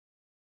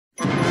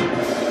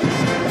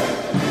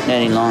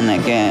Teddy Long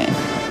again,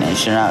 and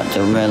shout out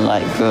to Red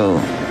Light Crew.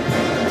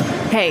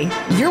 Hey,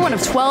 you're one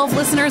of 12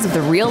 listeners of the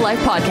Real Life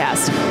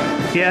Podcast.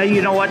 Yeah,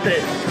 you know what?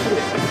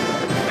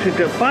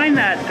 To find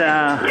that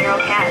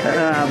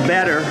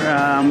better,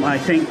 I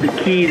think the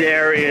key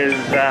there is...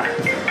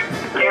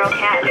 Zero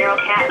cat.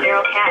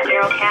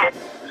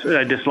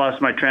 I just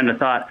lost my train of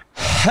thought.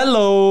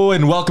 Hello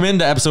and welcome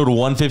into episode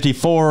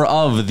 154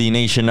 of the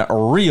Nation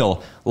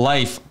Real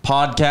Life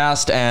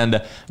Podcast.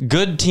 And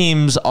good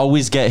teams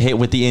always get hit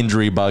with the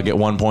injury bug at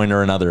one point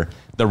or another.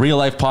 The Real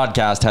Life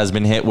Podcast has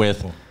been hit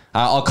with,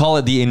 I'll call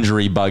it the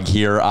injury bug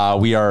here.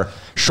 We are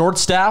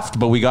short-staffed,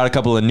 but we got a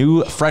couple of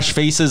new, fresh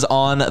faces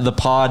on the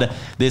pod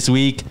this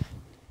week.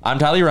 I'm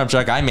Tyler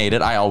Yaremchuk. I made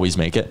it. I always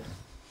make it.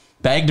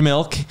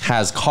 Baggedmilk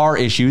has car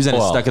issues and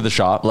is stuck at the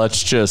shop.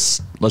 Let's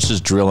just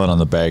drill in on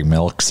the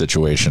Baggedmilk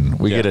situation.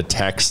 We get a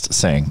text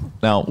saying,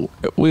 now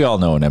we all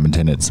know in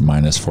Edmonton it's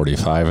minus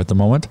 45 at the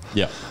moment.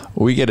 Yeah.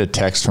 We get a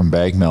text from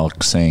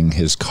Baggedmilk saying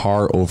his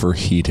car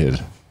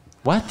overheated.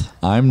 What?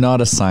 I'm not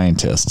a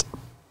scientist,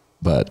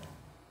 but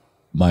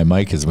my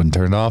mic has been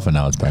turned off and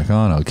now it's back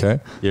on.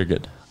 Okay. You're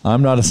good.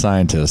 I'm not a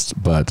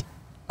scientist, but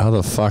how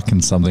the fuck can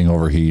something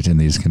overheat in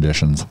these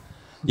conditions?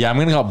 Yeah, I'm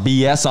going to call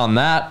BS on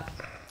that.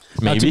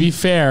 Now, to be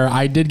fair,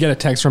 I did get a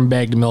text from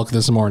Baggedmilk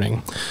this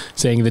morning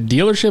saying the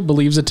dealership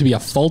believes it to be a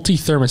faulty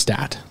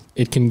thermostat.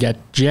 It can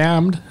get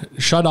jammed,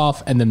 shut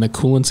off, and then the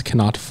coolants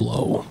cannot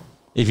flow.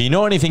 If you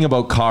know anything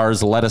about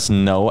cars, let us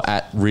know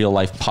at Real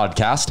Life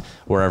Podcast,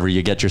 wherever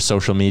you get your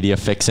social media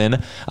fix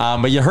in.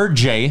 But you heard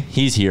Jay.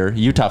 He's here.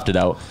 You toughed it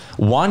out.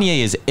 Wanye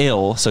is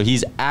ill, so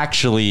he's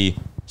actually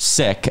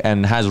sick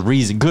and has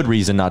good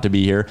reason not to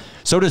be here.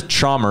 So does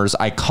Chalmers.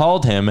 I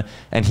called him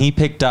and he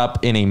picked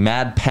up in a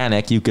mad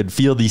panic. You could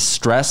feel the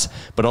stress,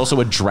 but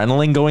also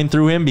adrenaline going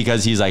through him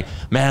because he's like,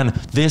 man,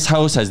 this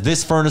house has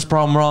this furnace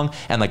problem wrong,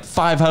 and like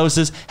 5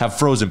 houses have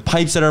frozen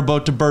pipes that are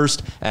about to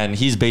burst, and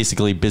he's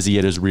basically busy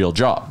at his real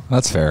job.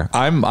 That's fair.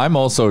 I'm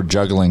also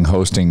juggling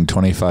hosting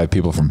 25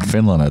 people from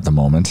Finland at the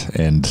moment,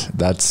 and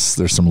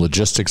there's some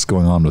logistics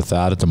going on with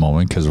that at the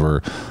moment because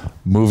we're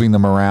moving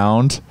them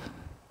around,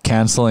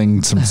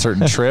 canceling some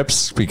certain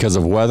trips because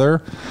of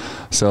weather.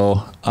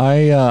 So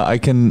I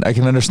can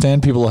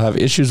understand people have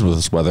issues with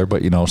this weather,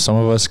 but some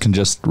of us can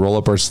just roll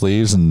up our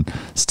sleeves and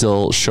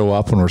still show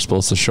up when we're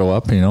supposed to show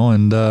up, and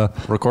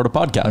record a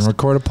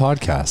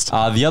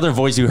podcast. The other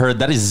voice you heard,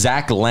 that is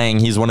Zack Laing.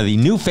 He's one of the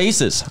new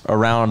faces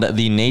around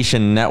the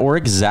Nation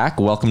Network. Zach,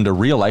 welcome to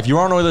Real Life.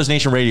 You're on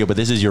Oilersnation Radio, but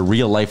this is your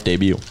real life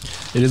debut.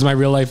 It is my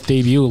real life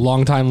debut.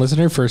 Long-time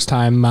listener,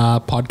 first-time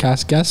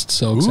podcast guest.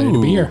 So excited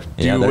to be here.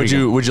 Yeah, would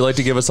you like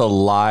to give us a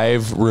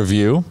live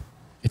review?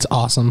 It's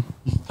awesome.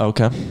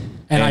 Okay.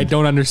 And I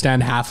don't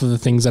understand half of the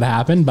things that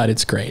happen, but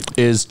it's great.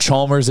 Is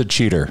Chalmers a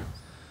cheater?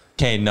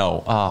 Okay,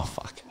 no. Oh,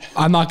 fuck.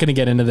 I'm not going to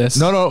get into this.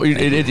 No. I'm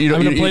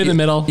going to play the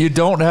middle. You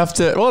don't have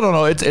to. Well,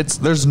 no.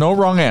 There's no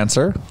wrong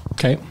answer.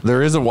 Okay.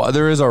 There is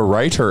a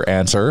righter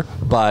answer,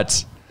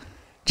 but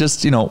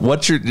just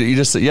what's you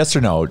just yes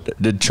or no?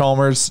 Did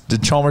Chalmers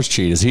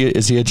cheat?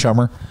 Is he a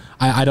chummer?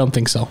 I don't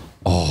think so.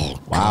 Oh,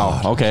 wow.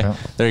 God. Okay.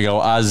 There you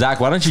go. Zach,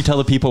 why don't you tell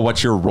the people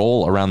what your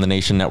role around the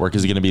Nation Network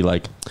is going to be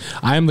like?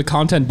 I am the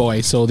content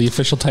boy. So the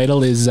official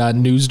title is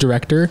news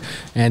director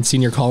and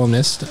senior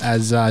columnist,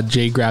 as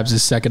Jay grabs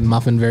his second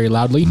muffin very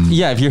loudly.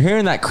 Yeah, if you're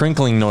hearing that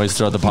crinkling noise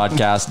throughout the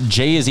podcast,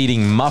 Jay is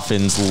eating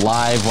muffins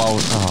live while...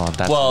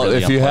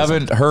 if you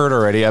haven't heard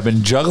already, I've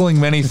been juggling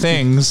many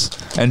things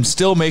and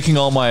still making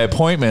all my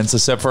appointments,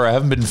 except for I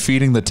haven't been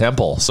feeding the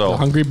temple. So the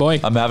hungry boy.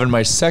 I'm having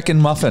my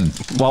second muffin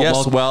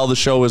while the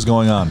show is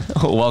going on.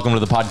 Welcome to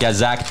the podcast,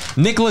 Zach.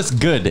 Nicholas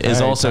Good is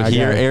also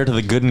here, heir to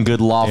the Good and Good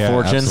Law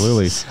fortunes.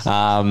 Absolutely.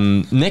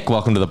 Nick,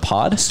 welcome to the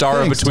pod.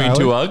 Star between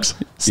two Uggs.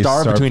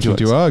 Star between two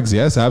Uggs.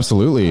 Yes,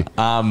 absolutely.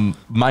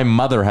 My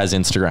mother has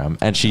Instagram,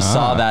 and she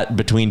saw that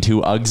Between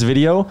Two Uggs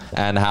video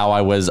and how I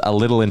was a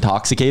little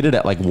intoxicated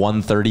at like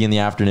 1:30 in the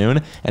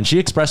afternoon, and she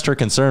expressed her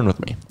concern with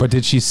me. But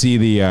did she see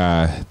the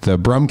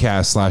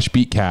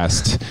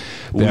Brumcast/Beatcast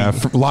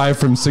live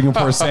from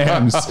Singapore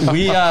Sam's?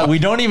 We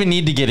don't even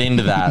need to get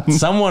into that.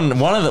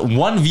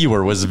 One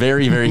viewer was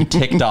very, very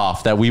ticked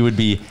off that we would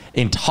be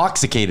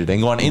intoxicated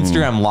and go on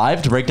Instagram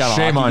Live to break down.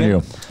 Shame on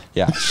you.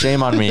 Yeah,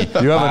 shame on me.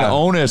 You have an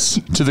onus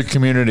to the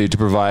community to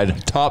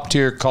provide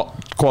top-tier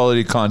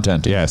quality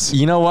content. Yes.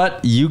 You know what?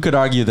 You could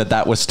argue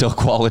that was still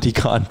quality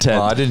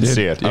content. I didn't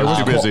see it. I was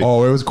too busy. It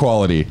was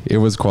quality. It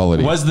was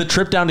quality. Was the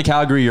trip down to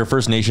Calgary your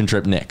first Nation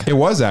trip, Nick? It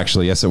was,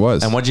 actually. Yes, it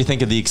was. And what did you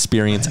think of the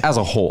experience as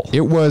a whole?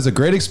 It was a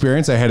great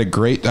experience. I had a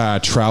great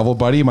travel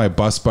buddy. My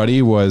bus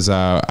buddy was,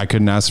 I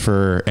couldn't ask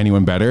for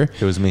anyone better.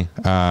 It was me.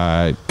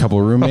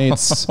 Couple of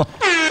roommates.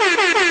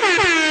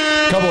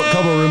 Couple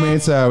of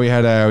roommates. We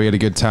had a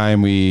good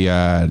time. We,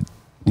 the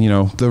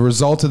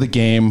result of the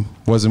game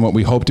wasn't what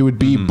we hoped it would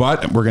be,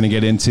 but we're going to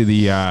get into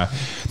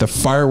the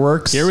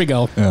fireworks. Here we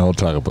go. Yeah, we'll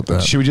talk about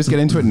that. Should we just get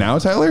into it now,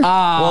 Tyler?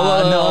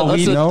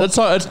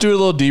 Let's do a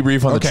little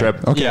debrief on the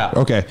trip. Okay. Yeah.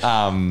 Okay.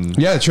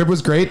 Yeah, the trip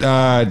was great.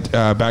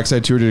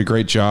 Backside Tour did a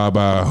great job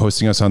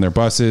hosting us on their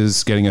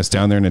buses, getting us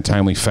down there in a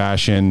timely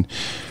fashion.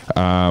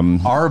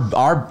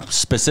 Our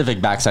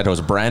specific backside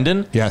host,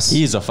 Brandon. Yes.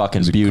 He's a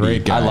fucking beauty.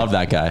 great guy. I love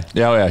that guy.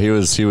 Yeah, he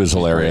was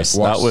hilarious.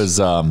 great. That was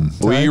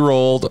we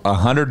rolled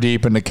 100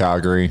 deep into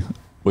Calgary.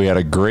 We had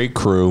a great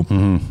crew.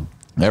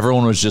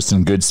 Everyone was just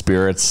in good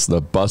spirits.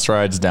 The bus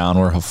rides down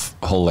were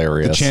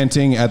hilarious. The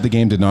chanting at the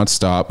game did not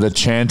stop. The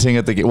chanting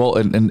at the game. Well,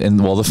 and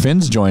the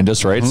Finns joined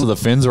us, right? So the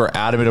Finns were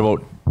adamant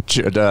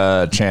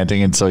about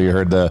chanting, and so you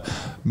heard the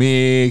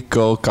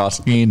Mikko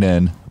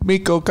Koskinen.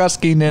 Mikko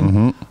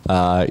Koskinen.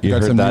 You got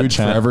heard some that Nude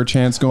chant. Forever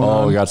chants going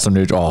on. Oh, we got some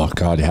Nude. Oh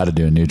God, you had to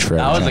do a Nude Forever.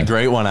 That was chant. a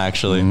great one,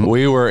 actually.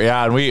 We were,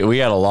 and we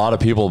had a lot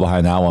of people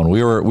behind that one.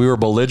 We were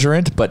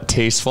belligerent but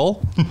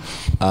tasteful,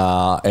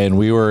 and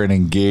we were an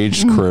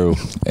engaged crew.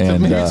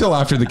 And Maybe until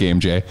after the game,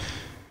 Jay.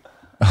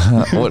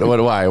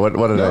 why?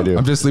 What did I do?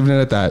 I'm just leaving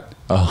it at that.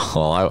 Oh,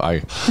 well,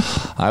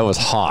 I was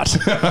hot.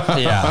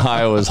 Yeah.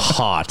 I was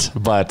hot,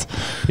 but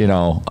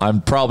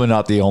I'm probably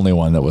not the only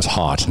one that was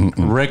hot.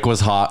 Rick was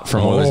hot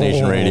from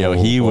Oilersnation Radio.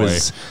 He boy.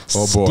 was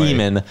Oh, boy.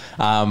 steaming.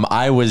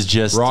 I was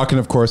just Rocking,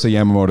 of course, a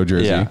Yamamoto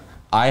jersey. Yeah.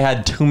 I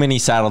had too many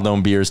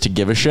Saddledome beers to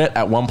give a shit.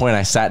 At one point,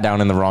 I sat down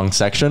in the wrong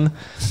section.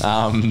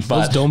 Those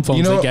But dome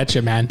foams, they get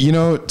you, man.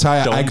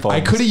 Ty, Dome I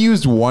foams. could have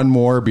used one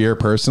more beer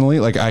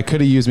personally. Like, I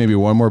could have used maybe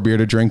one more beer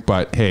to drink,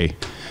 but hey.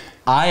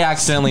 I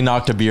accidentally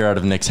knocked a beer out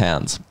of Nick's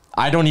hands.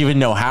 I don't even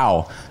know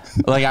how.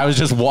 Like, I was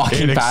just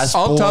walking past.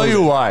 I'll tell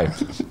you why.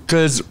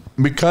 Because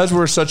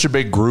we're such a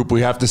big group,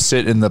 we have to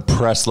sit in the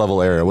press level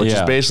area, which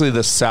is basically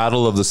the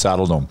saddle of the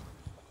Saddledome.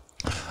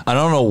 I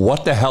don't know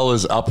what the hell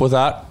is up with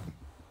that.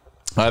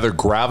 Either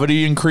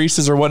gravity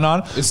increases or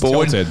whatnot. It's but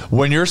tilted.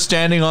 when you're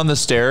standing on the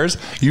stairs,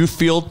 you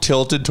feel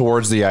tilted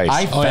towards the ice.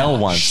 I fell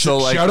once. So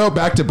Shout out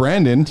back to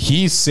Brandon.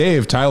 He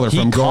saved Tyler He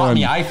from caught going.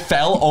 me. I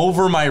fell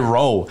over my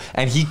row,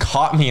 and he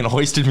caught me and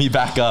hoisted me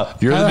back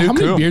up. You're the How new many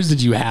crew. beers did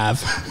you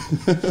have?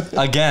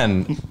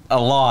 Again,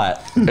 a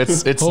lot.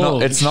 It's Holy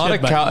not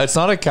shit, buddy. it's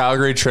not a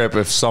Calgary trip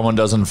if someone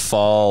doesn't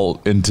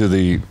fall into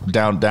the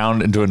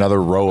down into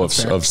another row of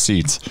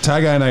seats.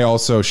 Ty Guy and I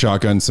also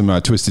shotgunned some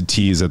twisted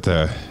teas at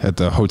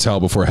the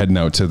hotel before heading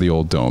out to the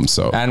old dome.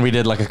 So And we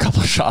did like a couple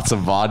of shots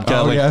of vodka.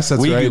 Oh, yes,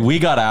 that's we, right. We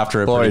got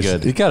after it Boys, pretty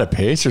good. you gotta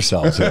pace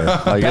yourselves here.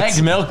 Like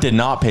Baggedmilk did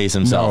not pace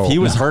himself. No. He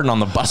was hurting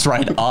on the bus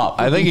ride up.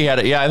 I think he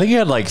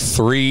had like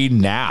 3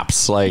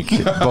 naps like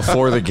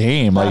before the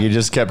game. Like he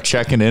just kept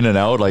checking in and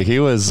out. Like he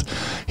was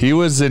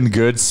in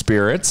good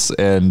spirits,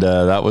 and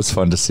that was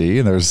fun to see.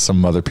 And there's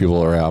some other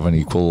people that were having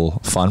equal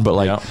fun, but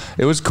like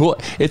it was cool.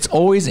 It's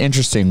always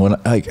interesting when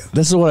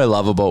this is what I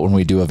love about when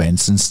we do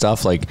events and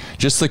stuff. Like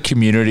just the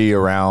community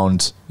around,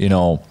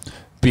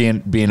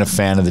 being a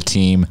fan of the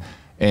team.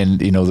 And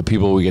the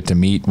people we get to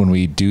meet when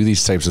we do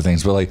these types of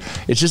things, but like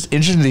it's just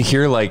interesting to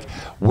hear like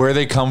where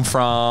they come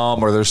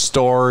from or their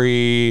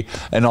story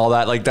and all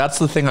that. Like that's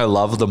the thing I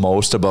love the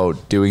most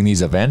about doing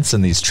these events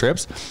and these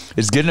trips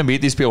is getting to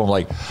meet these people.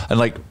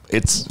 And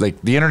it's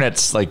like the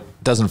internet's like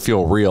doesn't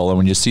feel real, and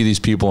when you see these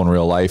people in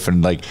real life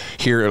and like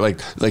hear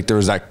like there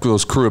was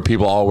those crew of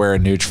people all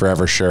wearing Nooch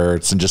Forever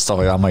shirts and just stuff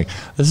like that, I'm like,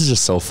 this is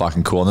just so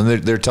fucking cool. And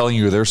then they're telling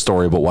you their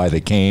story about why they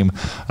came,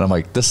 and I'm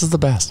like, this is the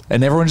best.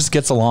 And everyone just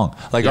gets along.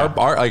 Like our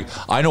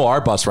I know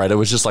our bus ride, it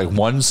was just like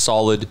one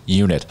solid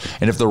unit,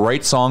 and if the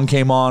right song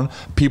came on,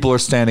 people are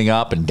standing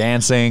up and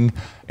dancing,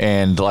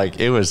 and like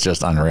it was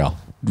just unreal.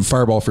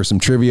 Fireball for some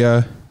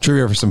trivia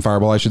for some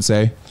Fireball, I should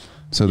say.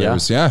 So it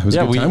was a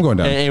good time going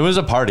down. It was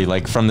a party.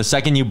 Like from the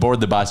second you board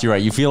the bus, you're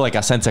right. You feel like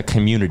a sense of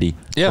community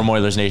from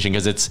Oilers Nation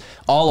because it's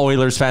all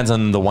Oilers fans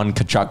and the one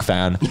Tkachuk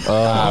fan.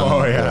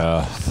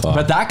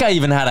 But that guy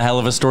even had a hell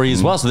of a story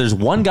as well. So there's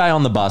one guy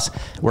on the bus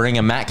wearing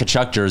a Matt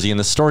Tkachuk jersey, and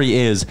the story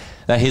is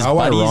that his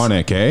buddies. How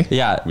ironic, eh?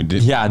 Yeah, We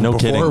did, no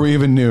kidding. Before we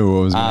even knew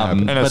what was going to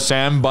happen. And a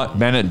Sam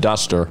Bennett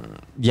duster.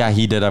 Yeah,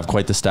 he did have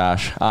quite the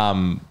stash.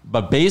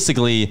 But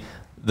basically,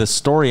 the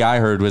story I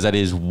heard was that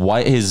his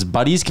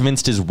buddies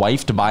convinced his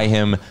wife to buy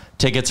him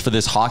tickets for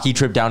this hockey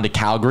trip down to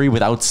Calgary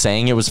without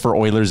saying it was for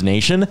Oilers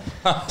Nation.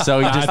 So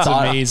he just That's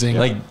thought, amazing.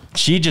 Like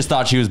she just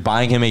thought she was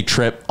buying him a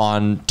trip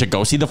to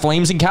go see the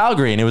Flames in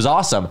Calgary, and it was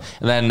awesome.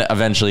 And then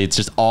eventually, it's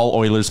just all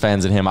Oilers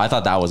fans and him. I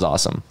thought that was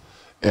awesome.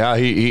 Yeah,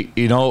 he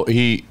was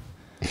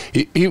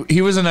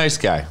a nice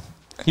guy.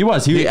 He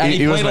was. He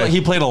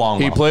played along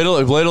well. He played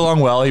along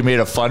well. He made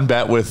a fun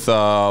bet with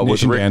Rick,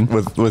 Dan.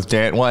 with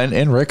Dan. Well,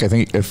 and Rick. I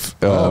think if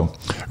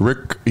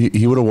Rick,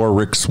 he would have wore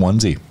Rick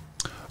Swansea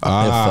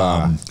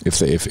if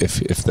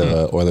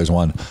the Oilers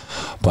won.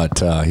 But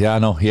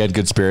he had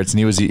good spirits, and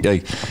he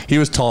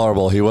was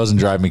tolerable. He wasn't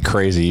driving me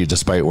crazy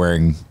despite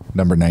wearing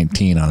number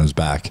 19 on his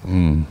back.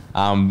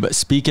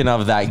 Speaking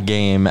of that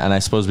game, and I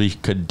suppose we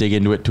could dig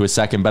into it to a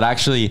second, but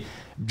actually,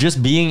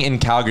 just being in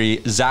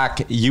Calgary,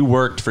 Zach, you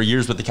worked for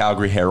years with the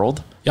Calgary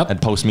Herald. Yep.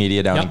 And Post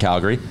Media down in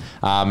Calgary.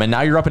 And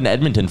now you're up in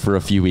Edmonton for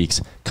a few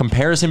weeks.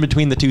 Comparison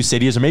between the two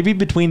cities, or maybe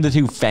between the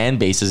two fan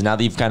bases, now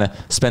that you've kind of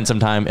spent some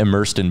time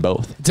immersed in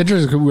both. It's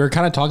interesting. We were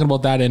kind of talking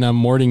about that in a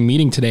morning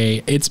meeting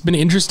today. It's been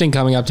interesting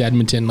coming up to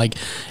Edmonton. Like,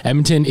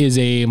 Edmonton is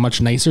a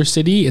much nicer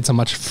city. It's a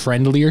much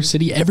friendlier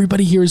city.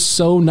 Everybody here is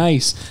so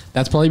nice.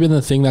 That's probably been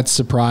the thing that's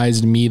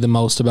surprised me the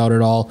most about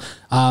it all.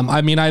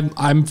 I mean,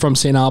 I'm from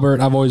St.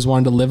 Albert. I've always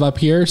wanted to live up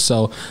here,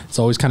 so it's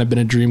always kind of been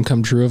a dream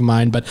come true of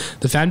mine. But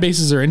the fan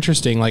bases are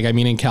interesting. Like, I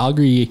mean, in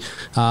Calgary,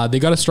 they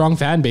got a strong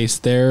fan base.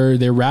 They're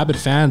rabid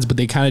fans, but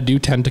they kind of do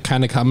tend to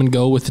kind of come and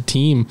go with the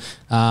team.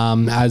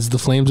 As the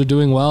Flames are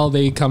doing well,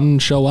 they come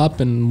and show up,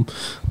 and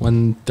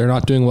when they're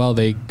not doing well,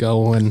 they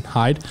go and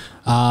hide.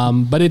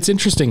 But it's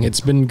interesting.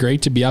 It's been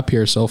great to be up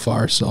here so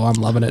far, so I'm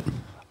loving it.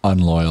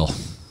 Unloyal.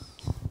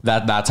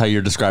 That's how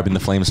you're describing the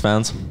Flames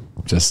fans?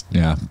 Just,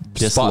 yeah.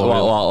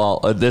 Disloyal.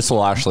 Well, this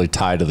will actually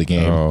tie to the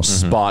game. Oh.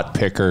 Spot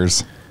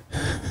pickers.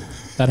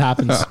 That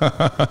happens.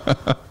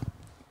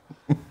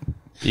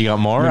 You got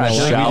more?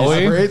 Shall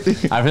we? I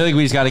feel like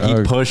we just got to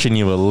keep pushing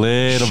you a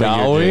little bit.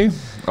 Shall here, we? Jay.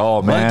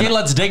 Oh, man. Okay,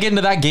 let's dig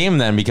into that game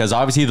then, because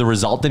obviously the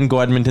result didn't go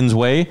Edmonton's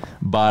way,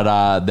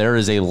 but there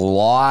is a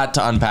lot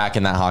to unpack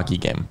in that hockey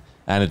game.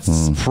 And it's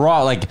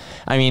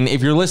I mean,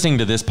 if you're listening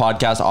to this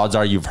podcast, odds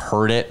are you've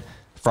heard it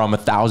from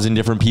 1,000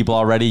 different people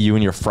already. You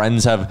and your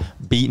friends have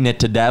beaten it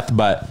to death,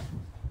 but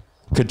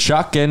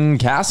Tkachuk and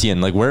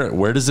Kassian, like,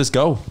 where does this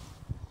go?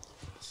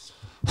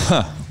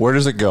 Where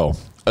does it go?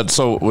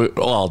 So,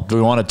 do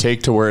we want to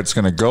take to where it's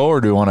going to go, or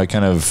do we want to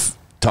kind of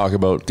talk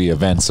about the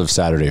events of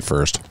Saturday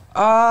first?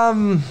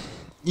 Yeah,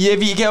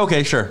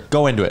 okay, sure.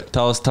 Go into it.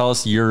 Tell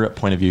us your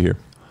point of view here.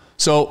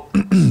 So,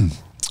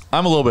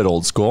 I'm a little bit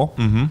old school.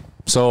 Mm-hmm.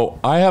 So,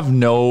 I have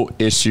no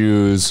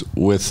issues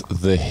with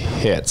the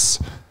hits.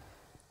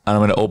 And I'm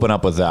going to open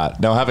up with that.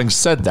 Now, having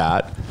said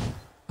that,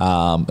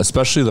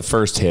 especially the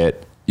first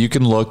hit, you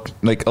can look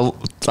like,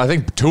 I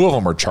think 2 of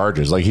them were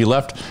charges. Like, he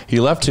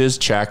left his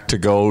check to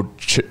go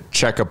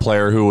check a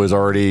player who was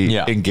already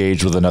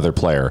engaged with another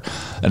player.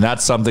 And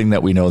that's something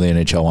that we know the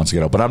NHL wants to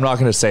get out. But I'm not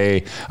going to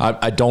say,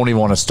 I don't even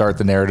want to start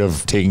the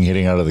narrative taking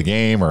hitting out of the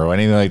game or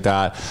anything like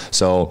that.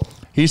 So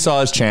he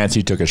saw his chance.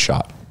 He took a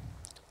shot.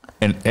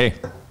 And hey,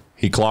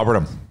 he clobbered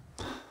him.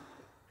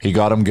 He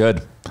got him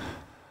good.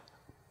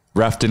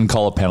 Ref didn't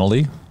call a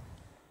penalty.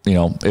 You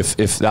know,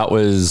 if that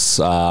was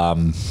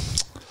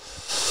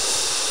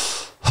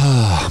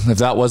if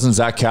that wasn't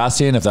Zack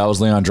Kassian, if that was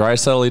Leon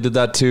Draisaitl, he did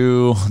that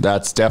too.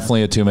 That's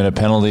definitely a 2-minute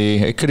penalty.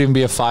 It could even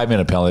be a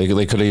 5-minute penalty.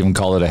 They could have even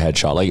called it a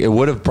headshot. Like, it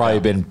would have probably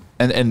been,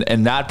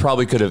 and that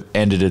probably could have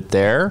ended it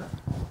there.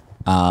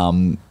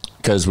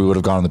 Because we would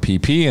have gone on the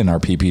PP, and our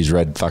PP's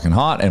red fucking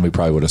hot, and we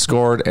probably would have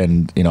scored.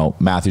 And, you know,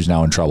 Matthew's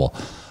now in trouble.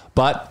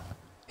 But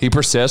he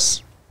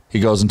persists. He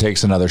goes and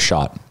takes another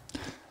shot.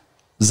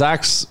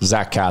 Zack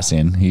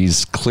Kassian,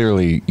 he's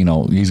clearly, you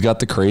know, he's got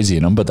the crazy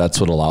in him, but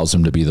that's what allows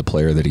him to be the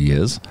player that he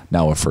is,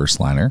 now a first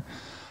liner.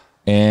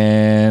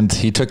 And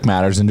he took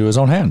matters into his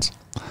own hands.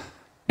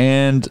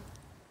 And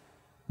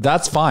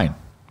that's fine,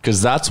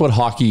 because that's what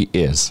hockey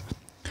is.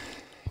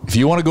 If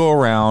you want to go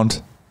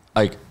around,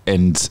 like,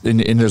 and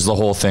there's the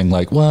whole thing,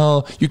 like,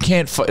 well, you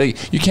can't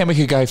make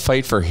a guy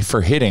fight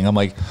for hitting. I'm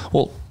like,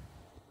 well,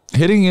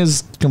 hitting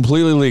is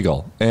completely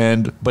legal,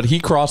 but he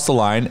crossed the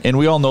line, and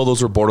we all know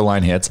those were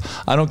borderline hits.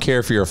 I don't care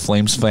if you're a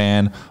Flames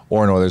fan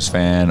or an Oilers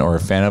fan or a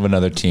fan of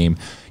another team.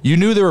 You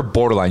knew they were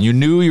borderline. You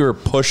knew you were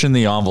pushing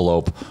the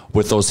envelope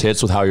with those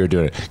hits, with how you're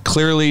doing it.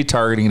 Clearly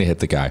targeting to hit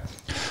the guy.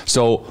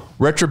 So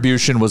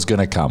retribution was going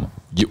to come.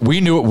 We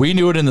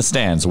knew it in the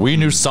stands. We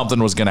knew something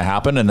was going to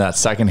happen, and that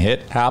second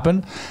hit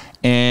happened,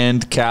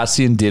 and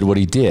Kassian did what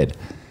he did.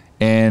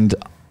 And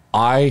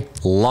I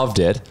loved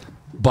it.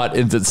 But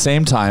at the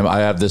same time, I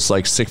have this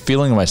like sick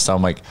feeling in my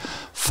stomach, like,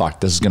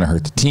 fuck, this is going to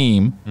hurt the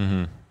team,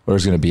 or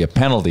there's going to be a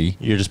penalty.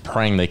 You're just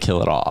praying they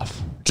kill it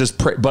off.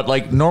 But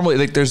like, normally,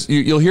 like,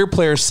 you'll hear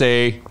players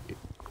say,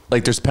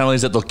 like, there's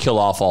penalties that they'll kill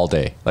off all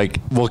day.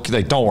 Like, well,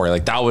 like, don't worry,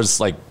 like, that was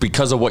like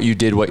because of what you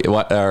did,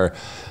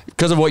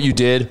 because of what you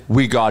did,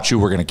 we got you.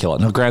 We're going to kill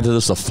it. Now, granted,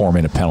 this is a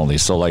 4-minute penalty,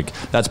 so like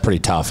that's pretty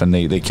tough, and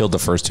they killed the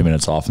first 2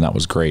 minutes off, and that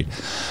was great.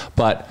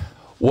 But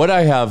what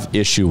I have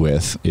issue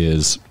with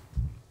is,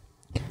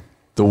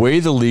 the way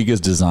the league is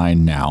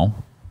designed now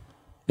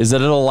is that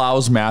it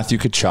allows Matthew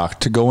Tkachuk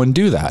to go and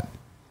do that.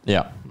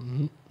 Yeah.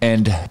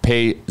 And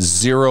pay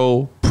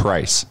zero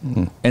price.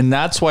 Mm-hmm. And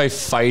that's why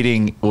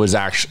fighting is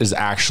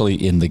actually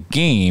in the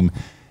game,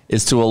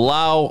 is to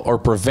allow or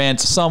prevent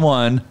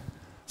someone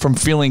from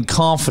feeling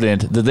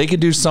confident that they could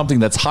do something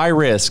that's high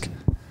risk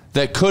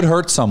that could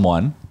hurt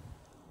someone.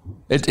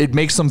 It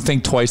makes them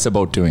think twice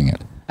about doing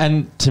it.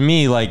 And to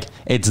me, like,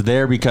 it's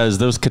there because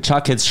those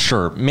Tkachuk hits,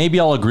 sure, maybe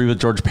I'll agree with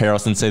George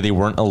Peros and say they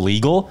weren't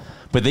illegal,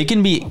 but they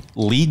can be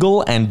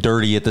legal and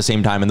dirty at the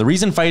same time. And the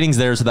reason fighting's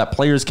there is so that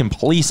players can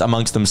police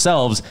amongst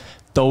themselves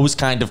those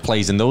kind of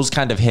plays and those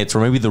kind of hits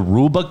where maybe the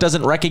rule book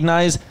doesn't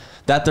recognize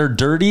that they're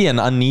dirty and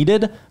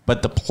unneeded,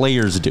 but the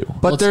players do.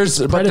 But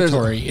it's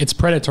predatory. It's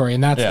predatory,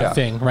 and that's the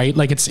thing, right?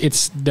 Like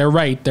it's they're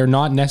right. They're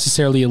not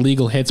necessarily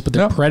illegal hits, but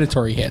they're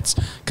predatory hits.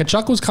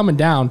 Tkachuk was coming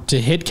down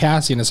to hit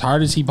Kassian as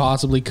hard as he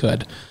possibly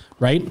could,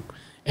 right?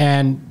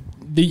 And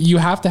you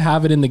have to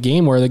have it in the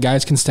game where the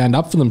guys can stand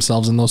up for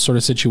themselves in those sort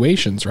of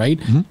situations, right?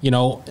 You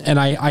know, and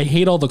I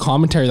hate all the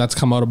commentary that's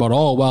come out about,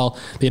 oh, well,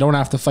 they don't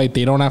have to fight.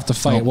 They don't have to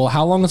fight. Well,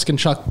 how long has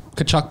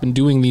Tkachuk been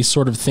doing these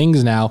sort of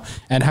things now?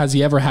 And has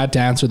he ever had to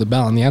answer the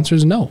bell? And the answer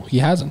is no, he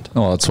hasn't.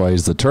 Oh, that's why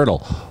he's the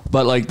turtle.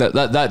 But like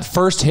that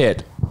first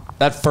hit,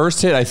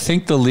 I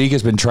think the league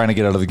has been trying to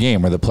get out of the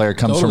game where the player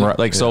comes from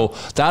like, so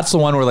that's the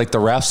one where like the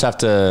refs have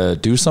to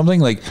do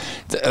something like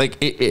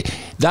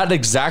that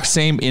exact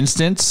same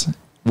instance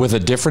with a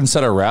different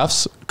set of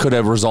refs could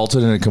have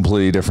resulted in a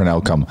completely different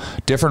outcome.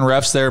 Different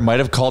refs there might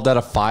have called that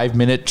a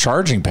 5-minute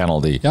charging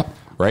penalty. Yep.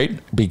 Right.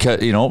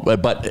 Because, you know,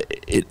 but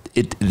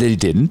they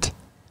didn't,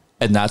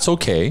 and that's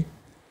okay.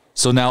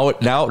 So now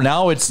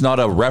it's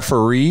not a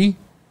referee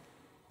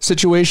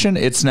situation.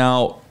 It's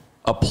now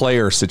a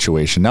player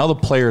situation. Now the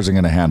players are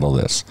going to handle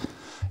this.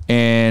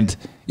 And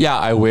yeah,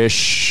 I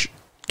wish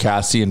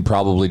Kassian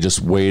probably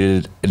just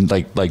waited and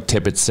like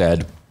Tippett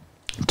said,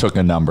 took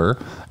a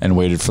number and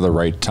waited for the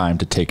right time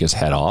to take his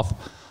head off.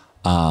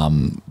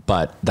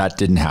 But that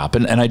didn't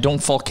happen. And I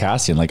don't fault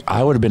Kassian. Like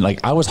I would have been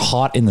like, I was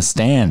hot in the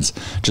stands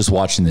just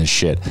watching this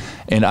shit.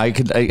 And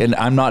and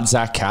I'm not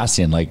Zack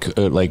Kassian.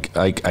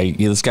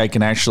 This guy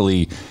can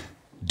actually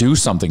do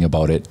something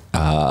about it.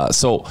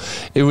 So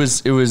it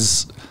was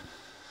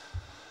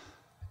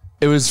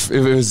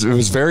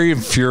very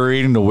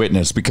infuriating to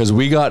witness because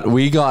we got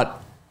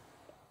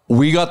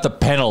the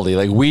penalty.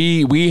 Like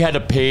we had to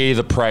pay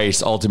the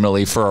price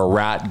ultimately for a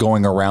rat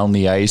going around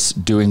the ice,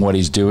 doing what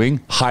he's doing,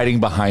 hiding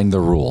behind the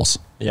rules.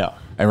 Yeah.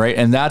 And right.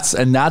 And that's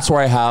where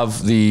I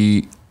have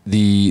the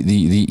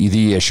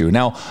issue.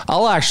 Now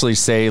I'll actually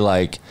say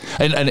like,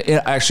 and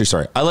actually,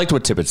 sorry, I liked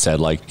what Tippett said.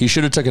 Like he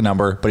should have took a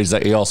number, but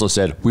he also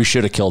said we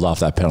should have killed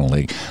off that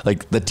penalty.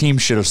 Like the team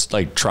should have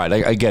like tried.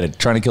 I get it.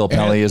 Trying to kill a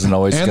penalty isn't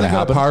always going to happen.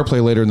 And they got a power play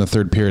later in the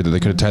third period that they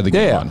could have tied the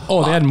game on.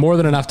 Oh, they had more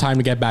than enough time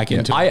to get back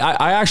into it.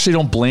 I actually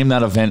don't blame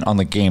that event on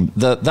the game.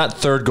 That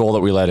third goal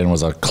that we let in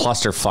was a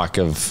clusterfuck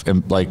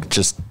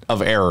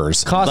of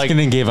errors.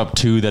 Koskinen gave up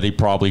 2 that he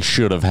probably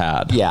should have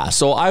had. Yeah,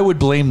 so I would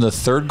blame the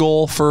third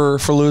goal for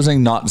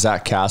losing, not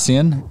Zack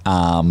Kassian.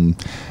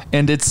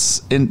 And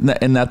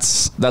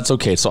that's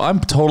okay. So I'm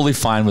totally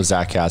fine with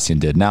Zack Kassian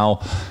did.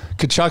 Now,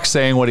 Tkachuk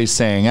saying what he's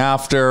saying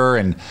after,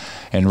 and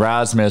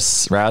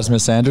Rasmus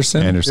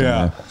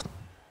Anderson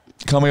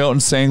coming out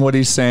and saying what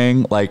he's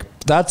saying, like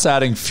that's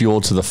adding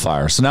fuel to the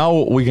fire. So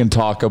now we can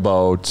talk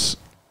about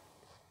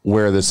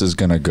where this is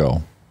going to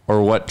go,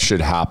 or what should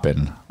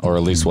happen, or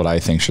at least what I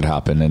think should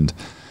happen. And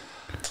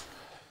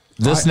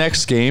this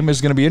next game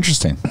is going to be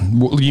interesting.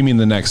 You mean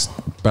the next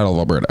Battle of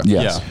Alberta?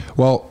 Yes. Yeah.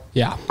 Well,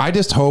 yeah. I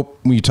just hope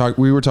we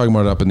were talking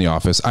about it up in the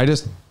office.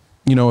 If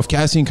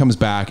Kassian comes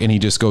back and he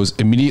just goes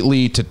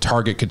immediately to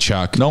target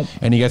Tkachuk,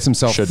 and he gets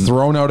himself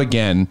thrown out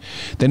again,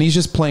 then he's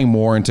just playing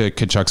more into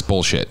Tkachuk's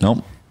bullshit.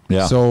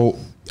 Yeah. So,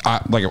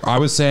 like I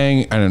was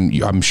saying,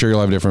 and I'm sure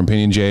you'll have a different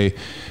opinion, Jay.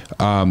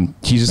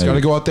 He's just got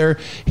to go out there,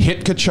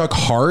 hit Tkachuk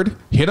hard,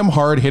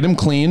 hit him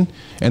clean,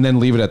 and then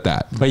leave it at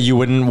that. But you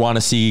wouldn't want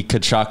to see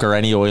Tkachuk or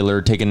any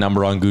Oiler take a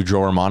number on Gaudreau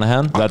or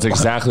Monahan? That's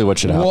exactly what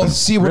should happen. Well,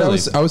 see, what I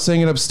was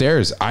saying it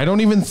upstairs. I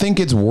don't even think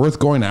it's worth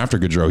going after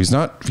Gaudreau. He's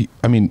not.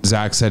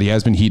 Zach said he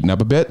has been heating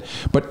up a bit,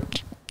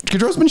 but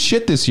Gaudreau's been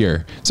shit this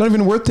year. It's not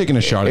even worth taking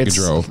a shot at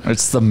Gaudreau.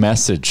 It's the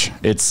message.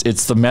 It's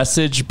the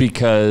message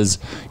because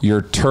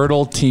your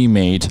turtle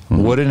teammate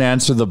wouldn't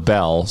answer the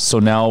bell. So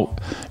now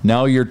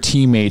your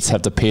teammates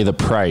have to pay the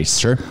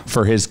price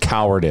for his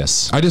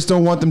cowardice. I just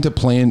don't want them to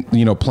play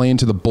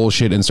into the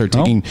bullshit and start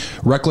taking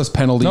reckless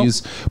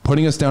penalties,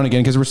 putting us down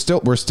again, because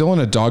we're still in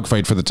a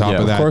dogfight for the top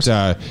of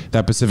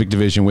that Pacific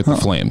Division with the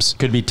Flames.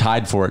 Could be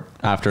tied for it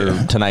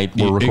after tonight.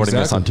 We're recording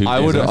this on Tuesday. I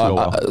would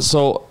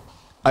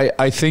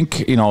I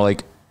think,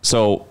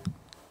 so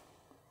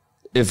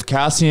if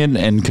Kassian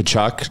and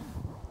Tkachuk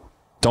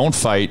don't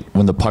fight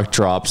when the puck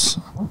drops,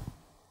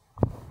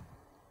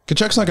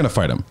 Tkachuk's not going to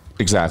fight him.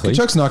 Exactly.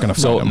 Tkachuk's not going to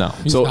fight him. No.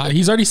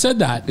 He's already said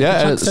that.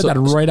 Yeah. Tkachuk said that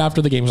right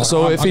after the game.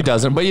 So if he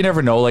doesn't, but you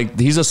never know,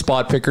 he's a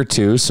spot picker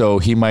too, so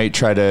he might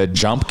try to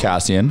jump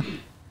Kassian.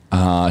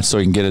 So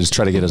he can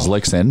try to get his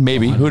licks in,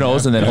 maybe. Who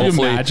knows? And then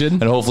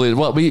hopefully,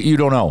 well, you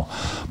don't know.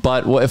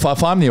 But if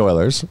I'm the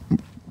Oilers,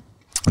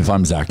 if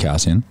I'm Zack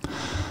Kassian,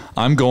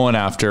 I'm going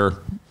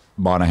after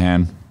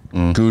Monahan,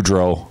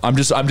 Gaudreau. I'm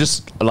just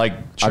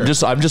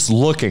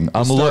looking.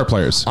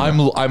 Players.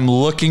 I'm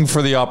looking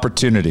for the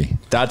opportunity.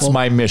 That's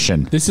my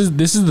mission. This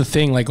is the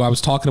thing. Like I was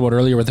talking about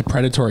earlier with the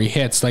predatory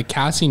hits. Like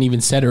Kassian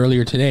even said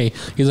earlier today,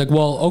 he's like,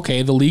 well,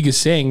 okay, the league is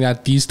saying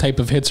that these type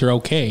of hits are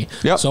okay.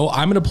 Yep. So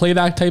I'm going to play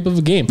that type of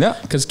a game. Yeah.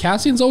 Because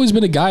Cassian's always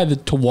been a guy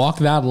to walk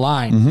that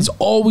line. He's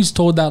always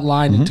towed that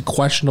line into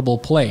questionable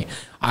play.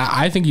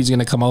 I think he's going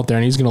to come out there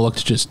and he's going to look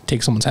to just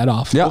take someone's head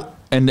off. Yeah.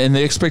 And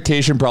the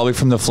expectation probably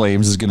from the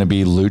Flames is going to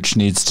be Luch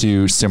needs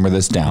to simmer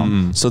this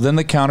down. So then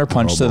the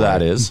counterpunch to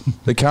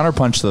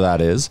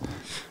that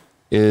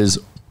is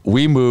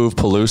we move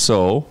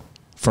Peluso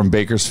from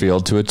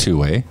Bakersfield to a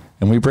two-way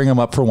and we bring him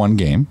up for one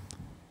game.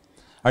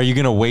 Are you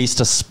going to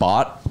waste a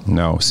spot?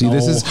 No. See,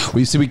 this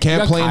is we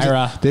can't play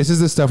into, this is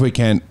the stuff we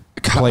can't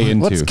play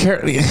into.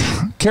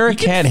 Kara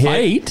can't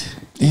hit.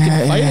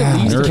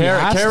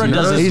 Kara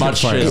does as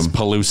much as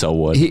Peluso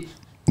would.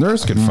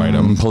 Nurse can fight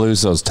him.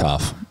 Peluso's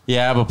tough.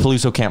 Yeah, but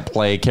Peluso can't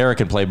play. Kara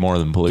can play more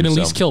than Peluso. Can at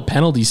least kill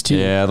penalties too.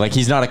 Yeah, like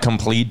he's not a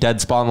complete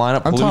dead spawn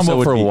lineup. I'm talking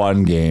about for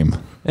one game.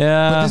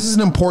 Yeah, but this is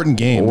an important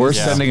game. We're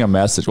sending a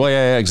message. Well,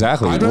 yeah,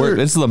 exactly.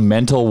 This is the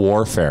mental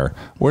warfare.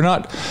 We're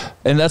not,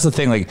 and that's the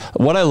thing. Like,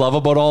 what I love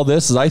about all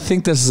this is I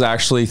think this is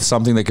actually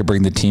something that could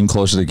bring the team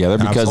closer together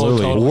because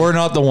we're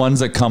not the ones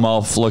that come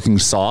off looking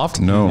soft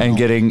and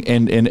getting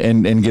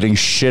and getting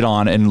shit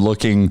on and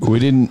looking. We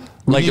didn't.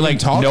 Like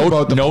talk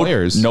about the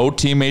players. No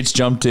teammates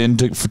jumped in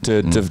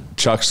to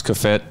Chuck's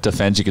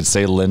defense. You could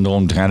say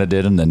Lindholm kind of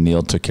did, and then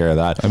Neil took care of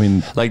that. I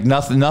mean, like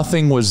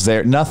nothing was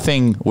there.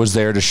 Nothing was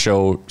there to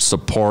show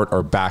support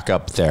or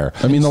backup there.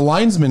 I mean, the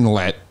linesman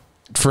let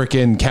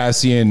frickin'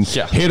 Kassian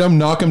hit him,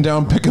 knock him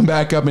down, pick him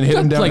back up, and hit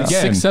him down like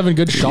again. 6-7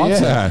 good shots.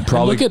 Yeah,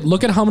 probably.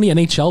 Look at how many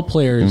NHL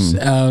players,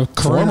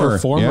 current or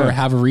former,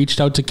 have reached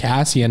out to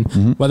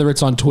Kassian, whether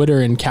it's on Twitter.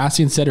 And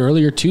Kassian said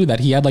earlier too that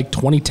he had like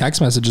 20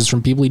 text messages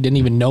from people he didn't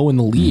even know in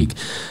the league.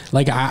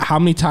 Like, how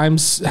many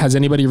times has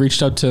anybody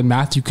reached out to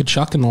Matthew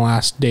Tkachuk in the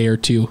last day or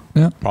two?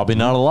 Yeah, probably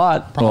not a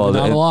lot.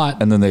 Not a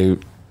lot. And then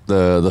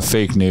the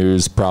fake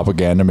news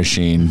propaganda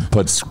machine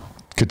puts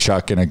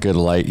Tkachuk in a good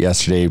light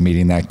yesterday,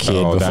 meeting that kid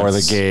before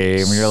the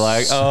game. You're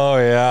like, oh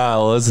yeah,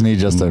 well, isn't he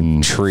just a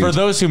treat? For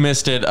those who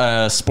missed it,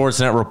 a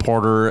Sportsnet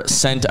reporter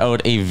sent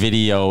out a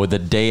video the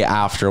day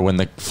after when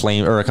the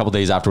Flames, or a couple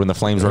days after when the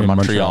Flames were in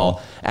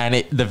Montreal,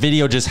 and the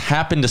video just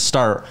happened to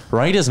start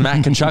right as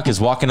Matt Tkachuk is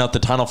walking out the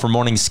tunnel for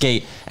morning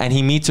skate, and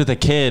he meets with a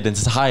kid and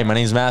says, "Hi, my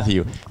name's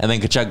Matthew," and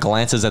then Tkachuk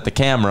glances at the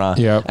camera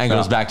and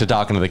goes back to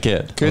talking to the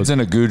kid. Kid's in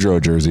a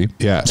Goudreau jersey,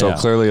 so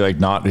clearly like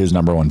not his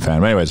number one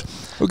fan. But anyways,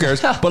 who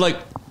cares? But like,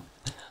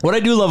 what I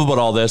do love about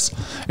all this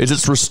is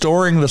it's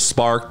restoring the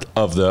spark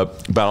of the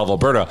Battle of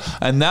Alberta.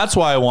 And that's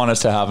why I want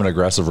us to have an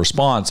aggressive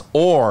response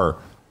or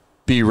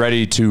be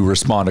ready to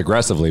respond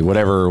aggressively,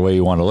 whatever way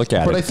you want to look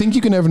at it. But I think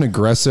you can have an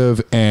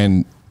aggressive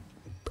and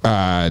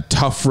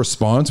tough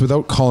response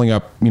without calling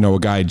up, a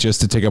guy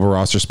just to take up a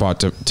roster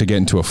spot to get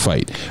into a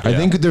fight. I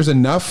think there's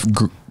enough...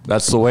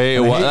 That's the way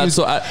it was.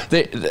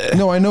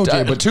 No, I know,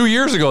 Jay, but 2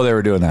 years ago they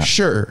were doing that.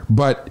 Sure,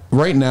 but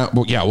right now,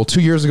 2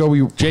 years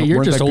ago Jay,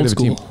 you're just old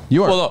school.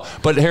 You are. Well, no,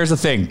 but here's the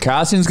thing: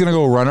 Kassian's going to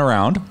go run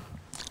around.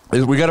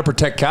 We got to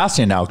protect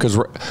Kassian now because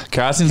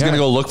Kassian's going to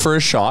go look for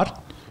his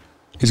shot.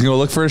 He's going to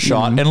look for his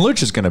shot, and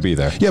Luch is going to be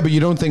there. Yeah, but you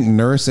don't think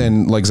Nurse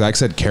and, like Zach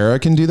said, Kara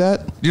can do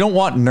that? You don't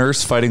want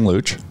Nurse fighting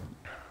Luch.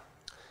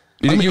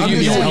 You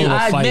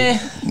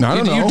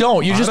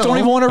don't. You just don't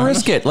even want to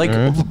risk it. Like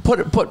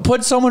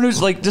put someone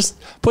who's like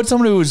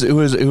who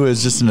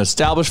is just an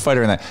established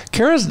fighter in that.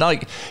 Kara's not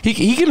like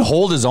he can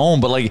hold his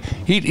own, but like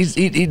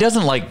he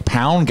doesn't like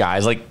pound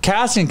guys. Like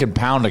Kassian can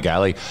pound a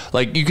guy.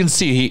 Like you can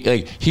see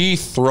he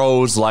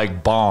throws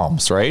like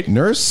bombs. Right.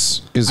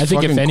 Nurse is. I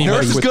think if anybody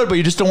Nurse is good, but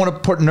you just don't want to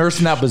put Nurse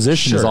in that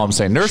position. Is all I'm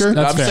saying. Nurse.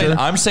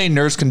 I'm saying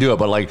Nurse can do it,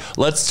 but like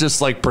let's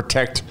just like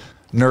protect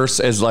Nurse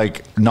as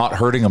like not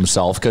hurting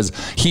himself because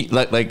he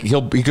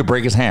could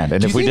break his hand,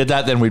 and if we did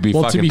that, then we'd be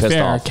fucking pissed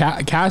off.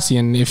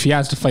 Kassian, if he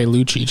has to fight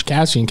Lucic,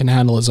 Kassian can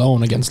handle his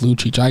own against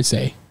Lucic. I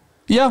say.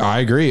 Yeah, I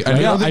agree. I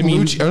don't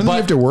think you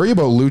have to worry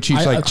about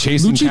Lucic like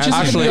chasing. Lucic isn't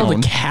going to be able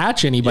to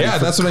catch anybody. Yeah,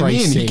 that's what I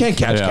mean. He can't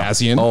catch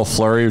Kassian. Oh,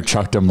 Fleury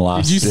chucked him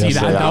last. Did you see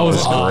that? That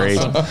was great.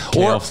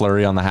 Or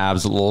Fleury on the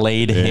Habs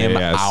laid him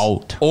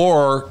out.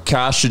 Or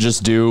Cass should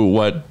just do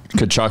what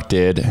Tkachuk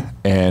did,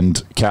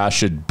 and Cass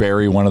should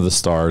bury one of the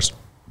stars.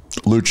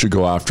 Luch should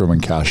go after him,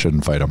 and Cass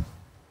shouldn't fight him.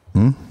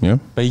 Yeah,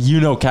 but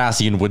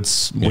Kassian would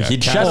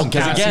he'd shed him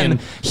because again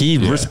he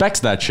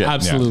respects that shit.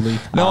 Absolutely.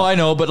 No, I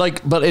know, but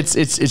it's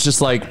just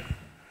like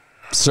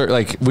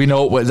we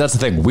know that's the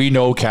thing. We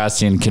know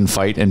Kassian can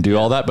fight and do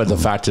all that, but the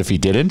fact if he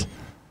didn't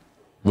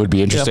would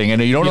be interesting.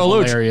 And you don't know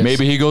Luch.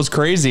 Maybe he goes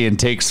crazy and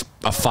takes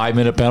a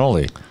 5-minute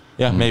penalty.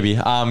 Yeah, maybe.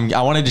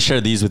 I wanted to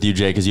share these with you,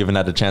 Jay, because you haven't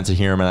had a chance to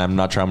hear him, and I'm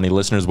not sure how many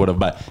listeners would have,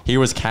 but here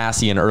was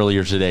Kassian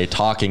earlier today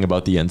talking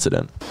about the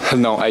incident.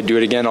 No, I'd do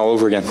it again all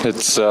over again.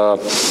 It's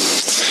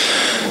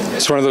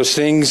one of those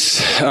things.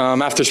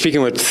 After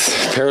speaking with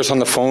Paris on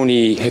the phone,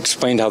 he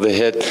explained how the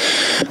hit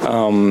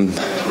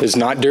is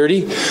not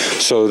dirty,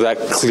 so that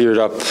cleared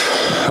up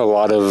a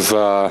lot of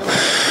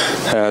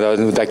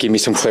that gave me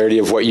some clarity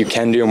of what you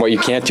can do and what you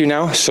can't do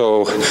now.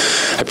 So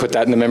I put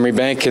that in the memory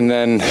bank, and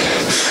then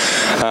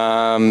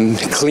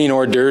clean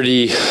or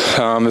dirty,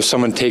 if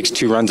someone takes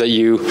 2 runs at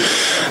you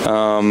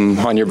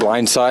on your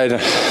blind side,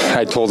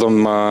 I told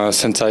them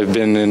since I've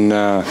been in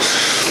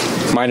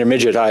minor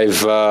midget. I've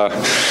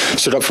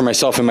stood up for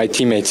myself and my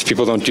teammates.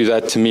 People don't do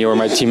that to me or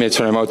my teammates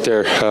when I'm out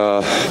there.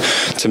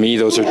 To me,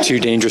 those are two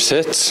dangerous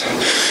hits.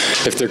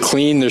 If they're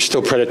clean, they're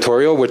still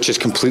predatorial, which is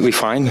completely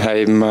fine.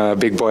 I'm a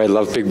big boy. I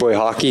love big boy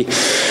hockey.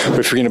 But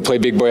if you're going to play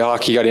big boy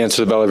hockey, you got to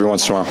answer the bell every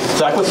once in a while.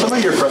 Zach, was some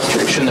of your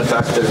frustration the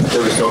fact that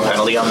there was no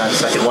penalty on that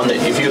second one, that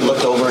if you had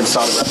looked over and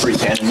saw the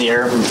referee's hand in the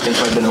air, things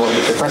might have been a little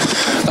bit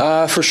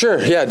different? For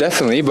sure. Yeah,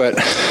 definitely. But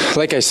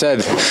like I said,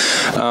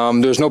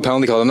 there's no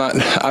penalty call.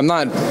 I'm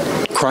not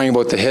crying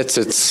about the hits.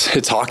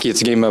 It's hockey.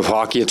 It's a game of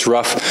hockey. It's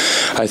rough.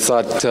 I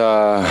thought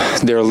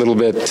they're a little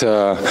bit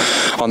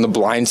on the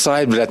blind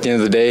side, but at the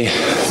end of the day,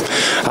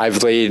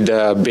 I've laid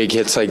big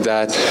hits like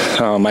that.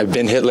 I've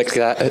been hit like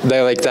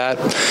that.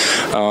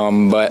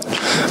 But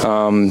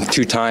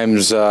 2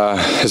 times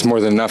is more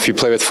than enough. You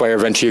play with fire,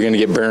 eventually you're going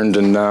to get burned,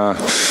 and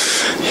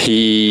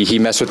he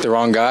messed with the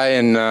wrong guy,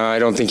 and I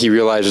don't think he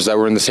realizes that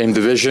we're in the same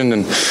division,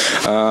 and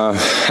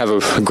have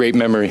a great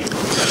memory.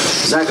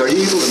 Zach, are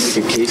you able to make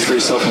a case for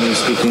yourself when you're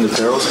speaking to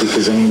Perros?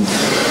 Because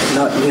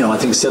I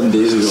think 7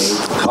 days ago,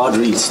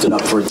 Calgary stood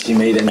up for a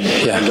teammate and a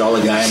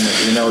guy,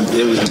 and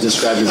it was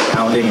described as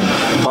pounding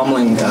and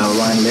pummeling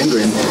Ryan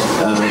Lindgren.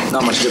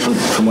 Not much different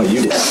from what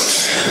you did.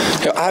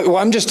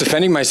 I'm just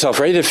defending myself,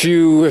 right? If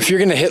you're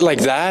going to hit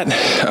like that,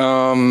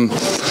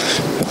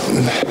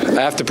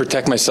 I have to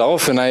protect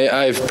myself, and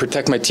I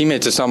protect my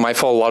teammates. It's not my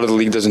fault. A lot of the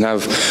league doesn't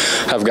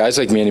have guys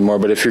like me anymore.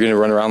 But if you're going to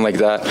run around like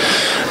that,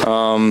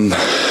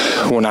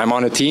 when I'm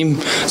on a team,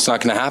 it's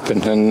not going to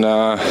happen. And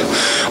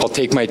I'll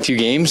take my 2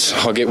 games.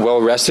 I'll get well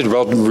rested,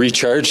 well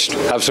recharged,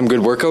 have some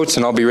good workouts,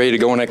 and I'll be ready to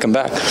go when I come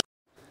back.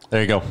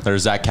 There you go.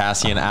 There's Zack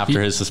Kassian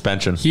after his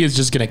suspension. He is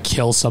just going to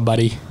kill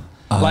somebody.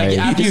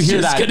 After you hear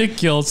that, he's gonna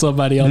kill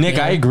somebody. Nick,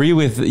 I agree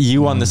with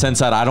you on the sense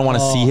that I don't want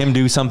to see him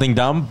do something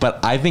dumb,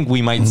 but I think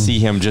we might see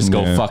him just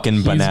go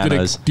fucking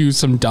bananas. He's gonna do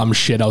some dumb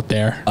shit out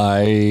there.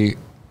 I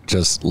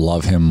just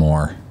love him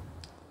more.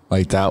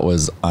 Like, that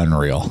was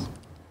unreal.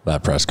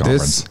 That press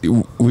conference.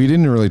 We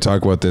didn't really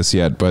talk about this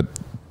yet, but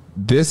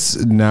this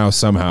now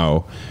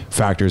somehow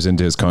factors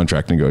into his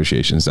contract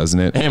negotiations, doesn't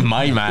it? It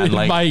might, man. This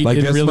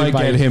really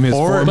might get him his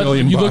 $4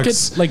 million. You look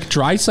at, like,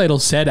 Draisaitl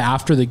said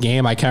after the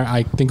game, I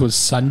think it was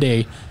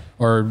Sunday,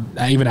 or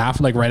even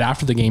after, like right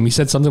after the game, he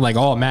said something like,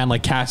 "Oh man,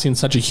 like Kassian's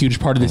such a huge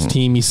part of this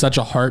team. He's such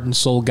a heart and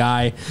soul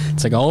guy."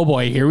 It's like, oh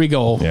boy, here we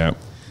go. Yeah.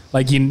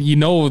 Like you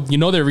know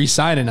they're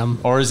re-signing him.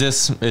 Or does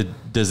this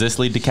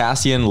lead to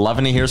Kassian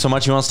loving it here so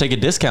much he wants to take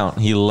a discount?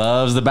 He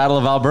loves the Battle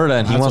of Alberta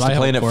and he wants to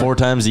play in it 4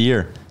 times a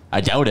year. I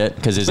doubt it,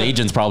 because his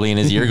agent's probably in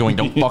his ear going,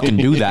 "Don't fucking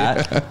do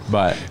that."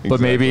 But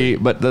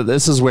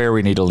this is where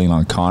we need to lean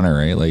on Connor,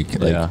 right?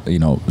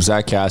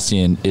 Zack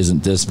Kassian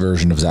isn't this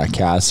version of Zack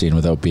Kassian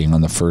without being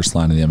on the first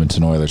line of the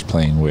Edmonton Oilers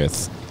playing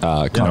with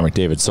Connor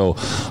McDavid. So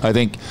I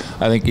think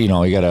you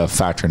got to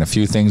factor in a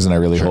few things, and I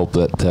really hope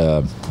that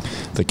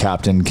the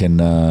captain can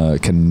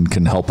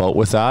help out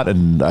with that,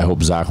 and I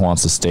hope Zach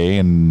wants to stay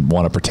and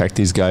want to protect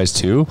these guys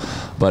too.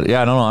 But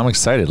yeah, no, I'm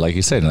excited. Like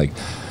you said, like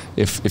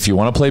if you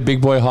want to play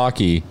big boy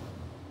hockey,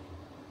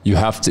 you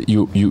have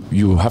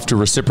to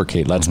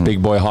reciprocate. That's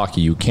big boy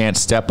hockey. You can't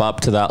step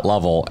up to that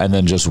level and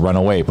then just run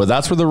away. But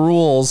that's where the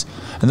rules,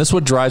 and this is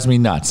what drives me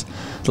nuts.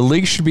 The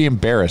league should be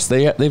embarrassed.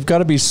 They've got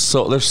to be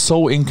they're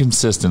so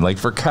inconsistent. Like,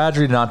 for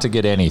Kadri not to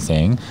get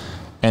anything,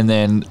 and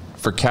then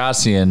for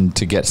Kassian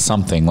to get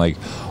something, like,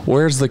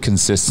 where's the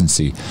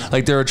consistency?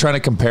 Like, they were trying to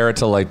compare it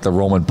to like the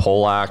Roman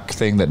Polak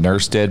thing that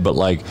Nurse did, but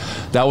like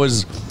that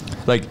was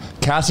like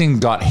Kassian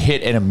got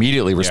hit and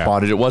immediately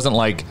responded. It wasn't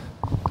like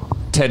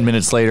 10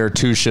 minutes later,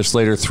 2 shifts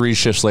later, 3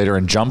 shifts later,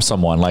 and jumped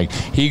someone. Like,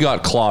 he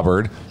got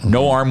clobbered,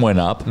 no arm went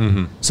up,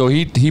 so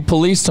he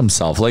policed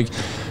himself. Like,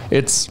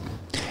 it's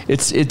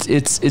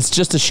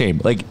just a shame.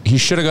 Like, he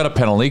should have got a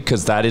penalty,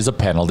 because that is a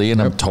penalty, and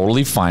I'm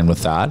totally fine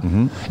with that.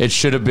 It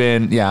should have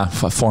been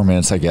 4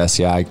 minutes, I guess.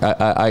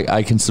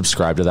 I can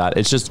subscribe to that.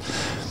 It's just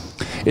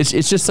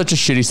such a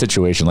shitty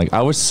situation. Like,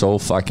 I was so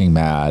fucking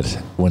mad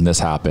when this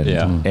happened.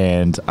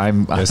 And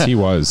yes, he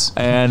was.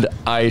 And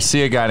I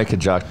see a guy in a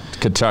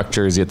Tkachuk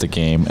jersey at the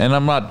game, and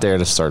I'm not there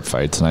to start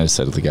fights. And I just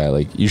said to the guy,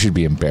 like, you should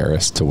be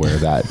embarrassed to wear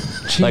that.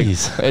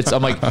 Jeez.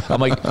 I'm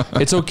like,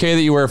 it's okay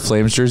that you wear a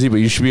Flames jersey, but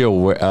you should be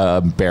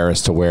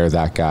embarrassed to wear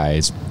that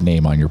guy's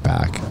name on your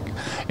back.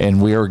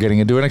 And we were getting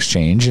into an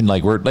exchange, and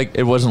like,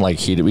 it wasn't like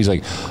heated. He's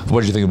like,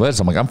 what did you think about this?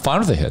 I'm like, I'm fine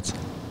with the hits,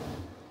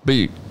 but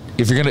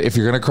if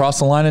you're gonna cross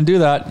the line and do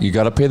that, you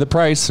got to pay the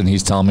price. And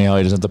he's telling me how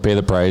he doesn't have to pay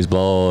the price, blah,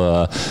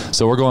 blah, blah.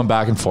 So we're going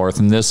back and forth,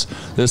 and this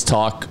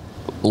talk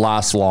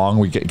lasts long.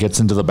 We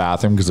gets into the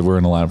bathroom, because we're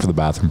in the line for the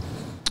bathroom,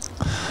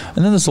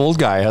 and then this old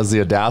guy has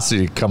the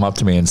audacity to come up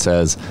to me and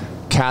says,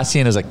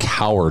 "Kassian is a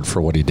coward for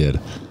what he did."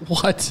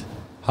 What?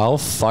 How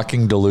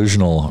fucking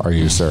delusional are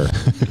you, sir?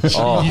 And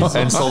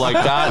so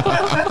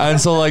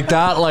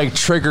that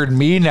triggered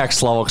me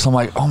next level, because I'm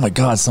like, oh my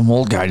God, some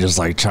old guy just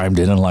like chimed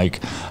in and like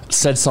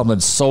said something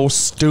so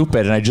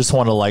stupid, and I just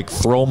want to like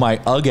throw my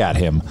UGG at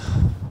him.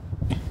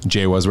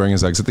 Jay was wearing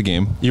his Uggs at the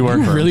game. You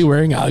weren't really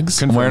wearing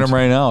Uggs? I'm wearing them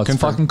right now. It's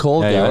fucking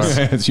cold, guys.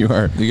 Yes, you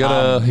are. You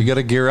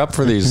gotta gear up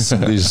for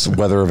these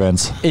weather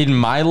events. In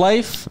my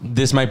life,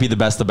 this might be the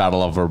best the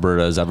Battle of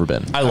Alberta has ever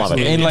been. I love it.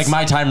 In like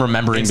my time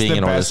remembering being the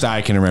in best Oilers.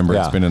 I can remember.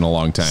 It's been in a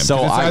long time.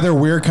 So it's either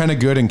we're kind of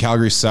good and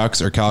Calgary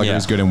sucks, or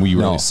Calgary's good and we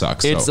really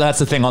suck. So. That's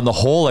the thing on the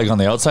whole, like on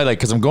the outside, like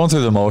because I'm going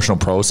through the emotional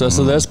process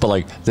of this, but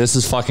like this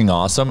is fucking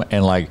awesome,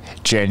 and like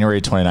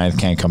January 29th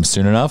can't come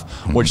soon enough,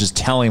 which is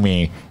telling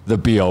me the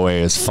BOA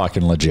is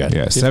fucking legit.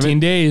 Yeah, 15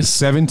 days.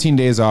 17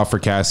 days off for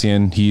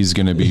Kassian. He's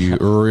going to be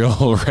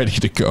real ready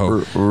to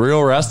go.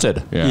 Real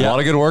rested. Yeah. A lot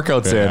of good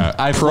workouts in.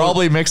 I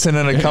probably mixing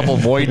in a couple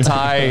Muay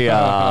Thai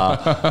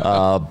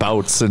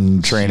bouts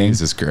and training.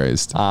 Jesus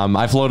Christ.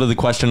 I floated the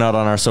question out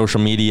on our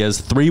social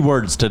medias. 3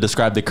 words to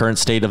describe the current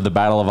state of the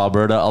Battle of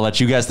Alberta. I'll let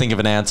you guys think of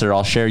an answer.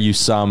 I'll share you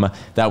some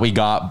that we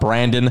got.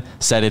 Brandon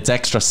said it's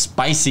extra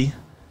spicy.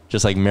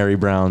 Just like Mary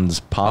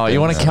Brown's pop. Oh,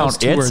 you want to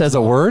count it as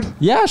a word?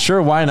 Yeah,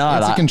 sure. Why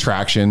not? It's a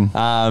contraction.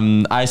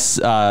 Where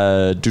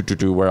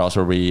else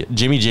were we?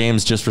 Jimmy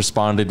James just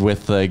responded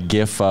with a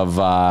gif of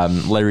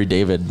Larry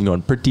David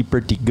going pretty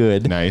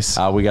good. Nice.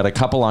 We got a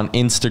couple on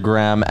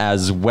Instagram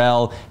as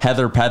well.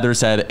 Heather Pether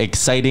said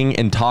exciting,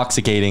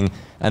 intoxicating,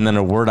 and then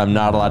a word I'm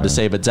not allowed to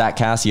say, but Zack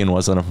Kassian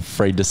wasn't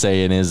afraid to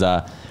say in his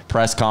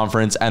press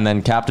conference. And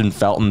then Captain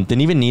Felton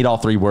didn't even need all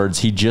 3 words.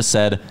 He just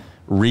said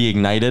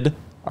reignited.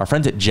 Our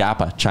friends at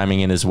Japa chiming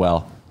in as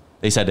well.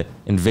 They said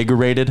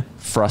invigorated,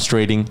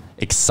 frustrating,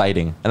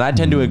 exciting. And I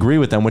tend to agree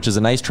with them, which is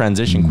a nice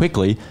transition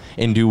quickly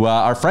into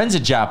our friends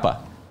at Japa,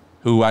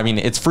 who, I mean,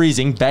 it's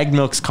freezing.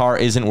 Baggedmilk's car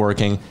isn't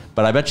working,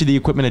 but I bet you the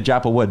equipment at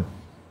Japa would.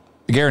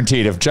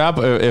 Guaranteed. If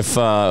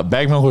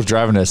Baggedmilk was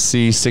driving a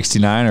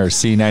C69 or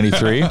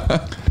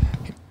C93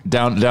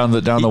 down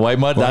the white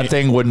mud, that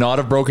thing would not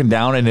have broken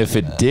down. And if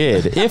it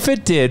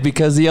did,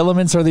 because the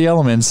elements are the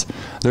elements,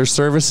 their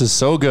service is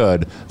so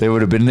good, they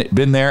would have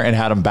been there and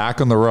had him back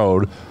on the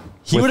road.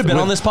 He would have been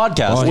on this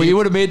podcast. Well, he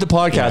would have made the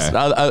podcast.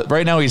 Yeah.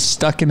 Right now, he's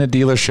stuck in a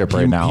dealership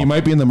right now. He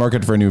might be in the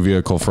market for a new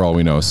vehicle for all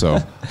we know. So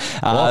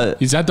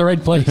he's at the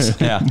right place.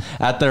 Yeah.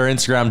 At their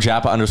Instagram,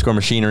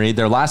 Japa_machinery,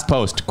 their last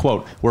post,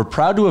 quote, "We're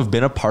proud to have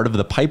been a part of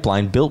the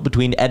pipeline built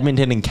between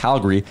Edmonton and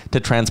Calgary to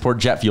transport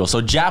jet fuel."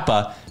 So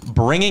Japa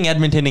bringing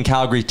Edmonton and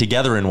Calgary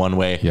together in one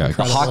way. Yeah.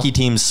 The hockey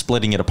teams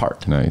splitting it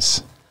apart.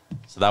 Nice.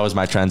 So that was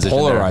my transition.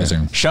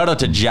 Polarizing. There. Shout out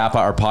to Japa,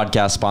 our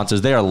podcast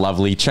sponsors. They are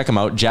lovely. Check them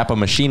out,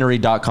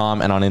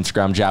 japamachinery.com, and on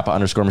Instagram,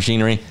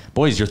 Japa_machinery.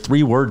 Boys, your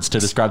 3 words to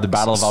describe the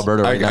Battle of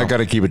Alberta right now. I got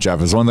to keep it Japa.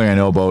 There's one thing I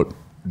know about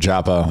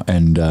Japa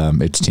and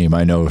its team.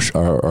 I know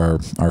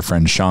our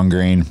friends Sean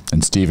Green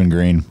and Stephen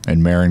Green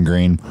and Marin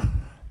Green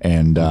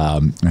and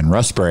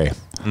Russ Spray.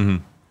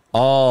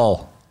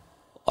 All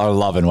are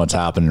loving what's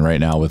happening right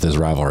now with this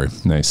rivalry.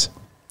 Nice.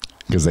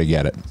 Because they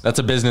get it. That's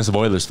a business of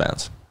Oilers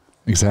fans.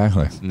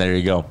 Exactly. And there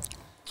you go.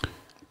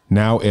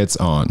 Now it's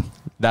on.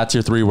 That's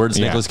your 3 words,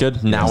 Nicholas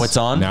Good? Now it's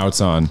on? Now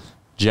it's on.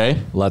 Jay?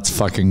 Let's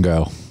fucking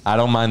go. I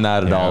don't mind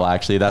that at all,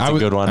 actually. That's a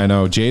good one. I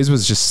know. Jay's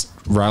was just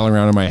rattling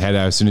around in my head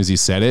as soon as he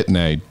said it, and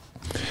I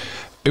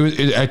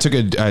took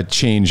a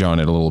change on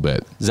it a little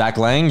bit. Zach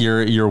Laing,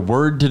 your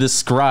word to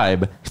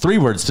describe, 3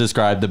 words to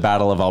describe the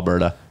Battle of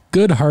Alberta.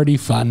 Good, hearty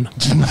fun.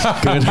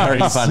 Good,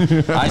 hearty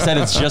fun. I said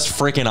it's just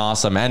freaking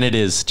awesome, and it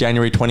is.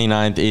 January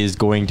 29th is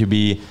going to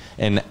be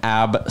an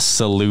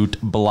absolute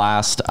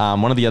blast.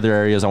 One of the other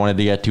areas I wanted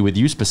to get to with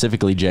you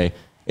specifically, Jay,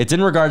 it's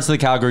in regards to the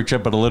Calgary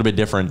trip, but a little bit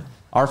different.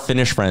 Our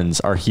Finnish friends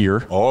are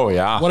here. Oh,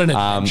 yeah. What an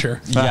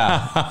adventure.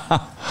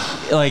 Yeah.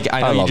 Like,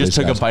 I know you just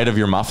took a bite of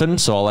your muffin,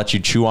 so I'll let you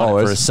chew on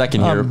it for a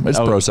second here. It's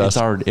processed.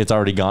 It's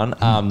already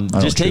gone.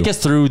 Just take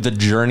us through the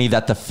journey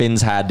that the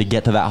Finns had to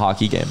get to that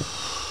hockey game.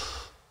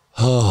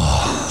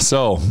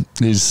 So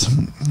these,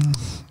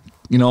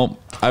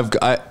 I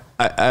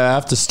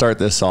have to start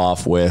this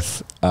off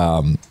with,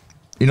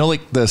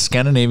 like the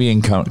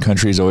Scandinavian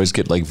countries always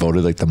get like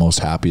voted like the most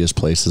happiest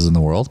places in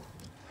the world.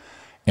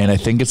 And I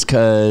think it's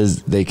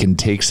because they can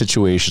take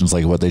situations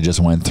like what they just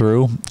went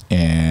through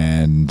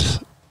and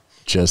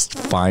just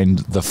find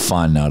the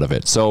fun out of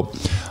it. So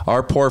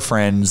our poor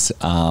friends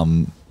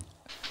had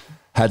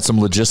some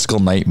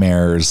logistical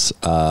nightmares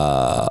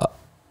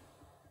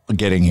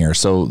getting here.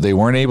 So they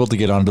weren't able to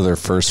get onto their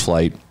first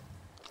flight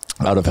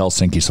out of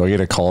Helsinki. So I get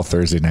a call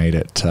Thursday night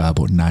at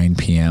about 9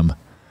 p.m.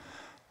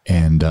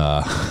 And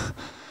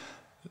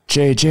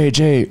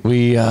Jay,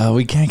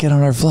 we can't get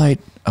on our flight.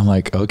 I'm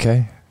like,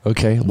 okay,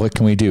 what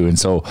can we do? And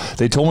so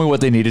they told me what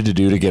they needed to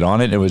do to get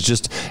on it. It was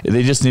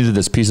they just needed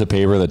this piece of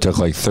paper that took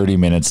like 30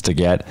 minutes to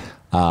get.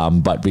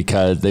 But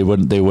because they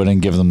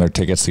wouldn't give them their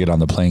tickets to get on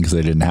the plane because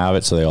they didn't have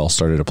it. So they all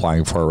started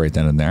applying for it right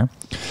then and there.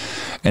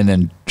 And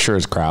then sure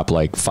as crap,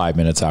 like 5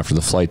 minutes after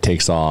the flight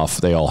takes off,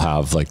 they all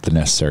have like the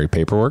necessary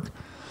paperwork.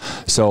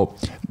 So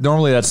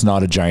normally that's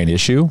not a giant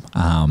issue.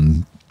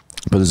 But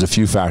there's a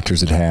few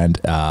factors at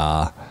hand.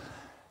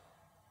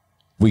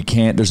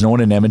 There's no one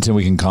in Edmonton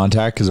we can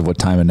contact because of what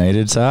time of night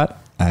it's at.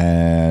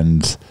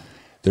 And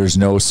there's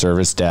no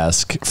service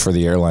desk for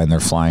the airline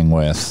they're flying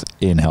with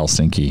in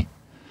Helsinki.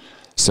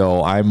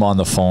 So I'm on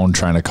the phone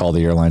trying to call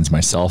the airlines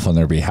myself on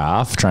their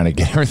behalf, trying to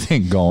get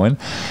everything going.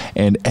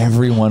 And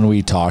everyone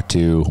we talked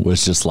to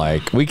was just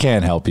like, we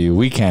can't help you.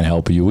 We can't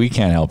help you. We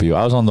can't help you.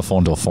 I was on the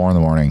phone till 4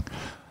 a.m.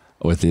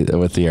 with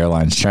the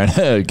airlines trying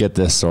to get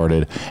this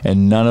sorted,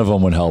 and none of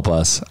them would help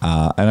us.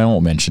 And I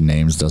won't mention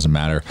names, doesn't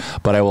matter.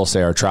 But I will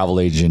say our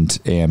travel agent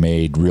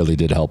AMA really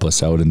did help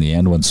us out in the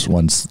end.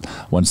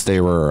 Once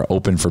they were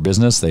open for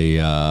business, they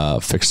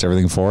fixed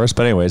everything for us.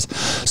 But anyways,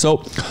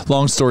 so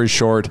long story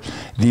short,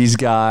 these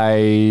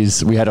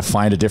guys, we had to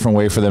find a different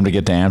way for them to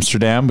get to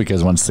Amsterdam,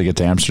 because once they get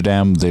to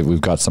Amsterdam, we've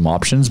got some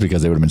options,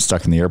 because they would have been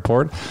stuck in the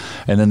airport.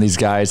 And then these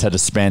guys had to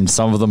spend,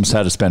 some of them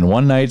had to spend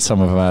 1 night,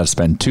 some of them had to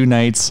spend 2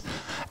 nights.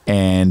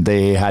 And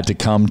they had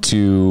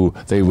to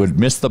they would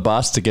miss the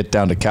bus to get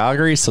down to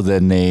Calgary. So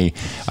then we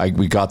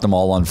got them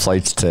all on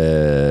flights we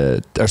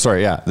got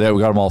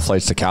them all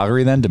flights to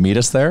Calgary then to meet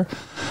us there.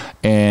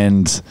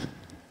 And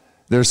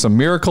there's some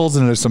miracles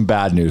and there's some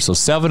bad news. So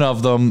 7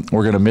 of them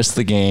were going to miss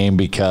the game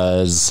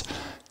because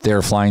they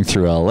were flying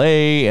through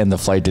LA and the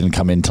flight didn't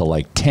come in till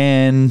like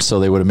 10. So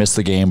they would have missed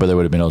the game, but they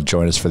would have been able to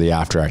join us for the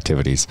after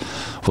activities.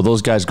 Well,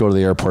 those guys go to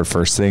the airport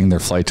first thing.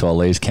 Their flight to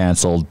LA is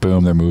canceled.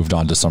 Boom. They're moved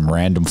on to some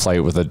random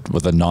flight with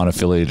a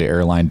non-affiliated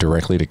airline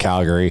directly to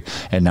Calgary.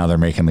 And now they're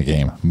making the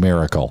game.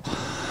 Miracle.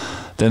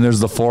 Then there's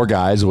the 4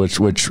 guys,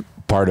 which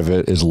part of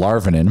it is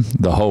Larvinen,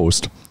 the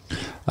host.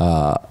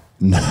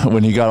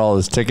 When he got all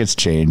his tickets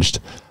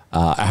changed,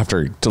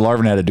 after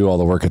Larvin had to do all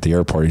the work at the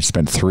airport, he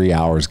spent 3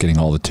 hours getting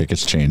all the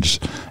tickets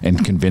changed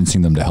and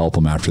convincing them to help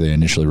him after they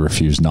initially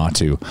refused not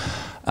to.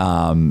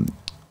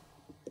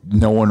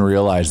 No one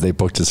realized they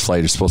booked his flight.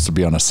 It was supposed to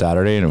be on a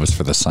Saturday, and it was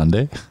for the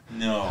Sunday.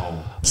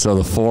 No. So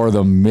the 4 of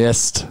them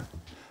missed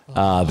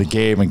the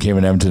game and came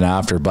in Edmonton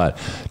after. But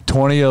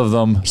 20 of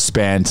them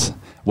spent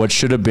what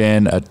should have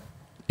been a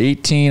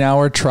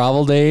 18-hour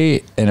travel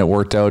day, and it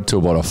worked out to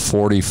about a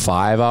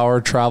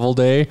 45-hour travel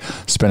day,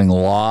 spending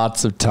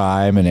lots of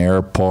time in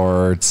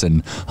airports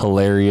and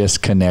hilarious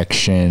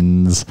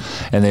connections.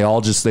 And they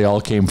all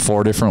came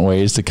 4 different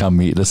ways to come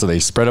meet. So they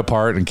spread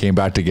apart and came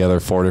back together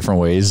 4 different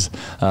ways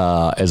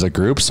as a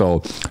group.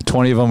 So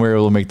 20 of them were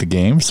able to make the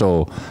game.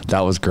 So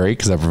that was great,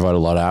 because that provided a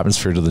lot of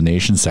atmosphere to the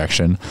nation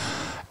section.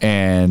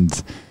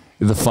 And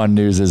the fun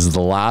news is the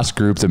last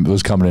group that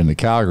was coming into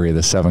Calgary,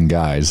 the 7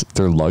 guys,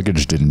 their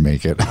luggage didn't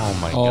make it. Oh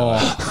my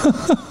God.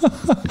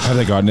 Have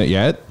they gotten it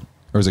yet?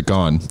 Or is it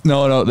gone?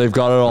 No, they've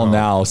got it all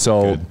now.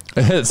 So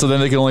so then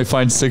they can only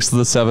find 6 of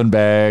the 7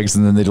 bags,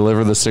 and then they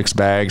deliver the 6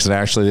 bags, and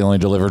actually they only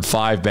delivered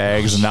 5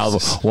 bags, and now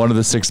one of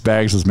the 6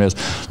 bags was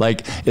missed.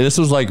 Like, this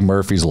was like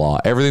Murphy's Law.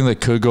 Everything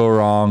that could go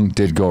wrong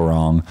did go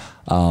wrong.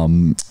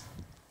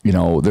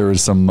 There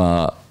was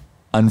some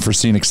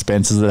unforeseen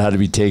expenses that had to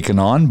be taken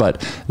on,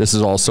 but this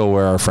is also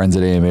where our friends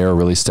at AMA are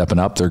really stepping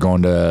up. They're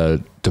going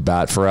to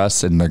bat for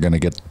us, and they're going to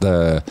get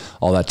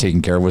all that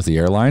taken care of with the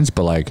airlines.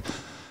 But like,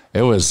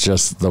 it was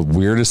just the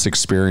weirdest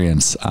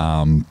experience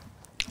I've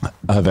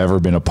ever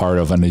been a part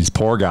of. And these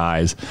poor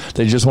guys,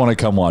 they just want to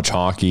come watch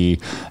hockey,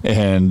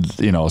 and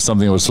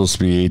something that was supposed to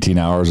be 18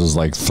 hours was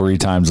like 3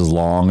 times as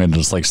long, and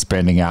just like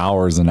spending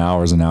hours and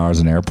hours and hours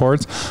in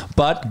airports.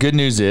 But good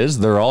news is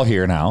they're all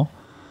here now.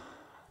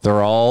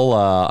 They're all,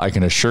 I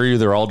can assure you,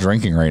 they're all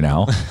drinking right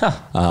now.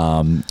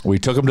 We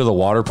took them to the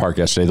water park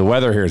yesterday. The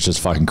weather here is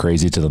just fucking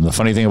crazy to them. The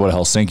funny thing about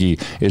Helsinki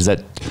is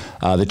that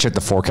they checked the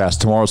forecast.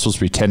 Tomorrow it's supposed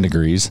to be 10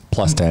 degrees,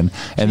 plus 10.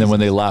 And then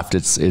when they left,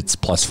 it's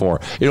plus 4.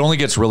 It only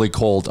gets really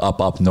cold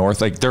up north.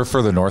 Like, they're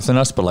further north than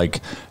us, but like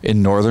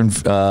in northern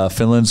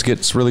Finland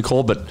gets really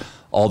cold. But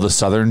all the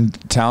southern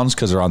towns,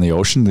 because they're on the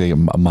ocean, they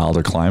have a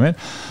milder climate.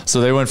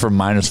 So they went from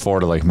 -4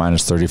 to like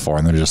 -34,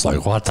 and they're just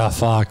like, what the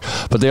fuck?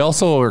 But they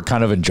also are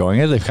kind of enjoying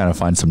it. They kind of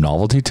find some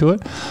novelty to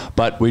it.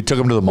 But we took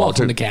them to the mall.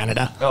 Welcome to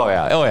Canada. Oh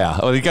yeah.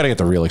 Oh, you got to get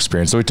the real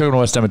experience. So we took them to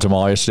West Edmonton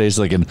Mall yesterday,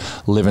 so they can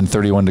live in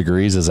 31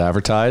 degrees as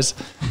advertised.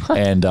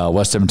 And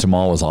West Edmonton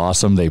Mall was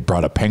awesome. They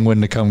brought a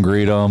penguin to come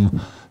greet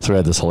them. So we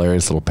had this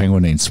hilarious little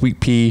penguin named Sweet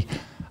Pea.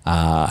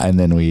 And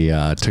then we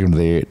took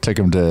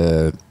them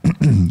to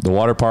the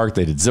water park.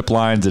 They did zip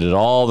lines. They did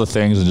all the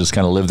things and just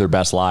kind of lived their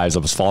best lives. I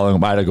was following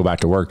them. I had to go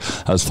back to work.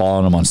 I was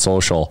following them on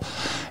social,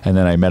 and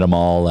then I met them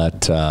all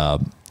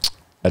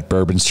at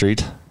Bourbon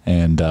Street,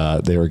 and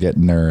they were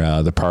getting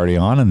the party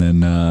on, and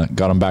then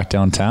got them back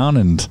downtown,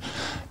 and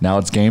now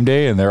it's game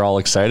day, and they're all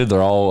excited.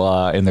 They're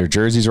all in their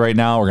jerseys right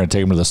now. We're going to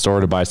take them to the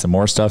store to buy some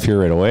more stuff here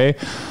right away.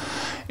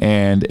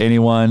 And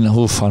anyone, I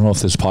don't know if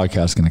this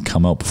podcast is going to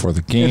come out before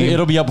the game.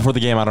 It'll be up before the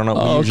game. I don't know.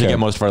 We usually get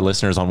most of our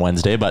listeners on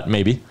Wednesday, but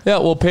maybe. Yeah,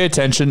 well, pay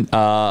attention.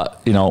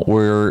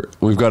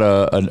 We've got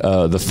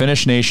the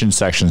Finnish Nation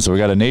section. So we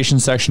got a Nation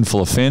section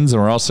full of Finns,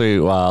 and we're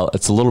also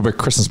it's a little bit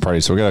Christmas party.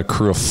 So we got a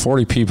crew of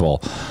 40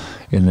 people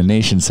in the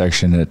Nation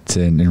section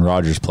in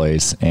Rogers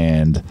Place,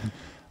 and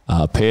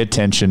pay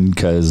attention,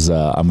 because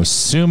I'm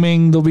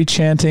assuming they'll be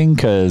chanting,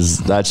 because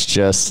that's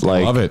just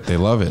like They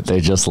love it. They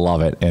just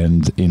love it,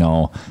 and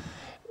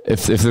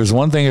If there's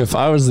one thing, if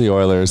I was the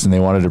Oilers and they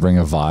wanted to bring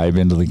a vibe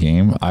into the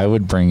game, I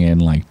would bring in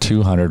like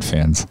 200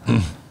 Finns.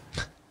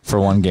 for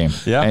one game.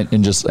 Yeah.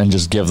 And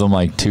just give them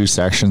like 2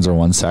 sections or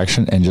 1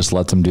 section and just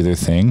let them do their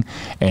thing.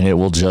 And it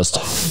will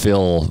just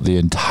fill the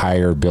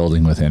entire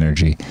building with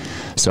energy.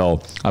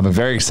 So I'm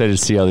very excited to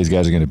see how these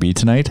guys are going to be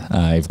tonight.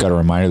 I've got a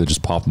reminder that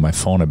just popped on my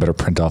phone. I better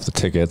print off the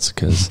tickets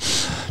because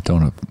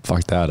don't want to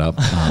fuck that up.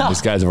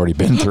 These guys have already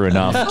been through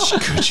enough.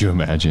 Could you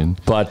imagine?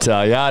 But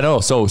yeah, I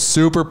know. So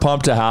super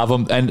pumped to have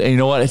them. And you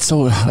know what? It's so,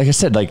 like I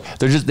said, like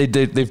they're just,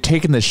 they've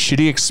taken this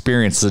shitty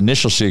experience, the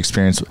initial shitty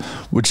experience,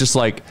 which is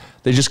like,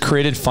 they just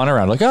created fun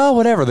around like, oh,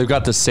 whatever. They've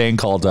got this saying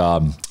called,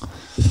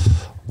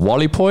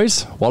 Wally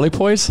Poise.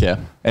 Yeah.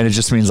 And it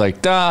just means like,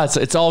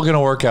 it's all going to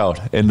work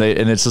out. And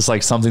it's just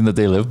like something that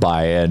they live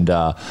by. And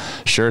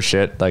sure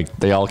shit, like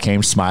they all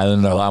came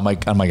smiling. I'm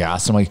like,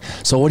 asked them like,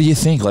 so what do you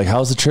think? Like,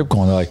 how's the trip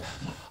going? They're like,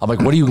 I'm like,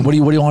 what do you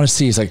want to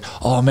see? It's like,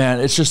 oh man,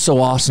 it's just so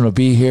awesome to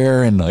be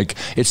here. And like,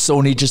 it's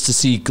so neat just to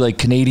see like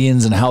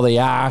Canadians and how they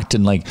act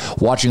and like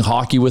watching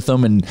hockey with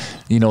them. And,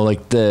 you know,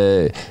 like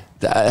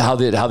how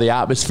the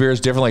atmosphere is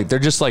different. Like they're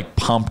just like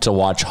pumped to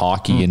watch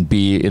hockey and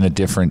be in a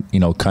different, you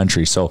know,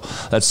 country. So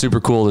that's super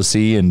cool to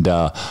see. And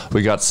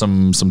we got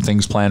some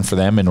things planned for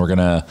them, and we're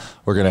gonna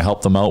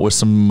help them out with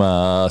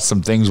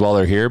some things while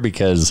they're here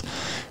because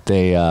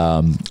they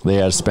had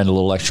to spend a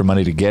little extra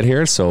money to get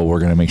here. So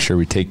we're gonna make sure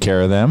we take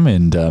care of them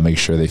and make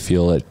sure they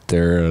feel that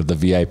they're the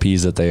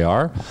VIPs that they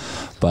are.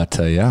 But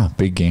yeah,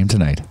 big game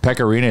tonight.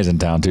 Pekka Rinne's in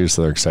town too,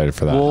 so they're excited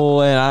for that.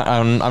 Well,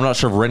 and I'm not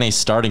sure if Rinne's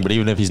starting, but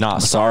even if he's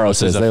not,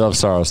 Saros is. They love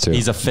Saros too.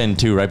 He's a Finn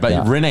too, right? But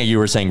yeah. Rinne, you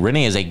were saying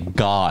Rinne is a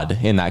god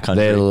in that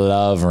country. They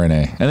love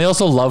Rinne, and they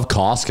also love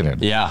Koskinen.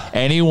 Yeah,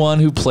 anyone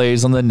who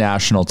plays on the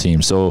national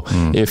team. So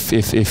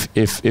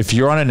if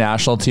you're on a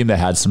national team that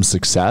had some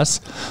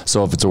success,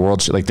 so if it's a world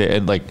the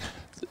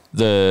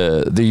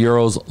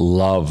Euros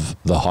love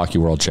the Hockey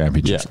World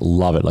Championships,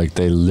 love it, like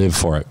they live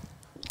for it.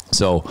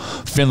 So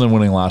Finland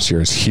winning last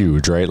year is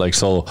huge, right? Like,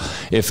 so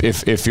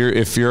if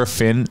you're a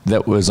Finn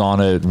that was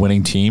on a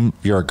winning team,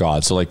 you're a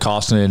god. So like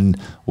Koskinen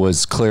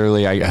was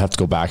clearly, I have to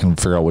go back and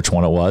figure out which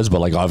one it was,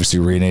 but like obviously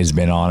Rinne's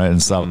been on it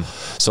and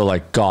stuff. So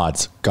like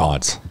gods.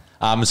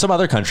 Some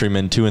other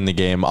countrymen too in the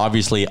game.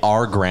 Obviously,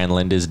 our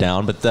Granlund is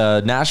down, but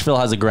Nashville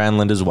has a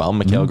Granlund as well,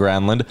 Mikael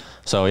Granlund.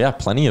 So yeah,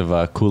 plenty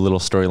of cool little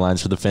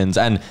storylines for the Finns.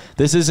 And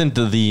this isn't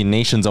the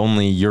nation's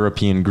only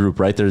European group,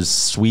 right? There's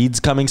Swedes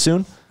coming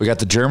soon. We got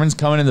the Germans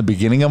coming in the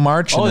beginning of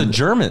March. Oh, the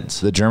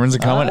Germans. The Germans are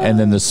coming, and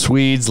then the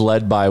Swedes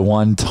led by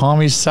one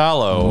Tommy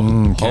Salo.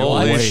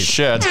 Holy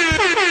shit.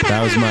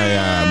 That was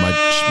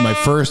my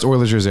first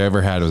Oilers jersey I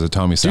ever had was a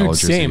Tommy Salo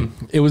jersey. Same.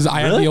 It was I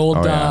had the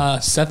old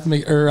Seth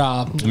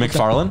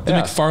MacFarlane? The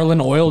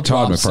MacFarlane oil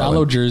drop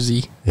Salo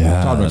jersey.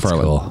 Yeah, Todd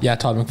MacFarlane. Cool. Yeah,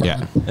 Todd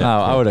MacFarlane. Yeah.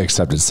 I would have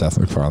accepted Seth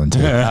MacFarlane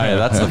too. Yeah,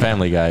 that's the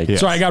Family Guy. Yeah.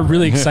 So I got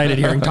really excited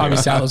hearing Tommy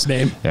Salo's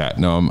name. Yeah,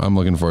 no, I'm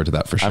looking forward to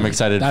that for sure. I'm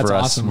excited that's for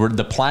awesome. us.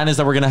 The plan is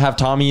that we're going to have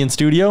Tommy in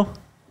studio.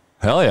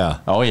 Hell yeah.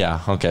 Oh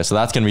yeah. Okay, so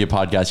that's going to be a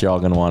podcast you're all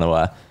going to want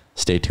to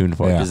stay tuned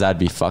for because that'd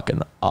be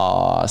fucking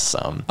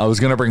awesome. I was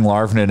going to bring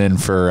Larvinen in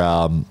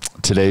for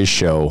today's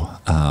show,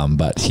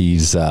 but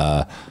he's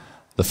the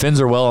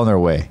Finns are well on their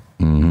way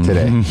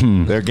today.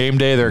 Their game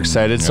day, they're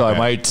excited, so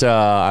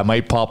I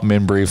might pop them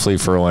in briefly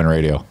for ON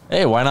Radio.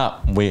 Hey, why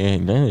not?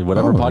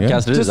 Whatever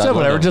podcast it is,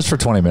 just for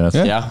 20 minutes.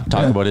 Yeah,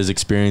 talk about his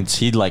experience.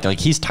 He'd like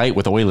he's tight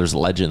with Oilers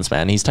legends,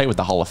 man. He's tight with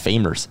the Hall of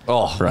Famers.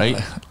 Oh, right.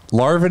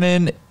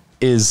 Larvinen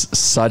is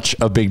such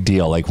a big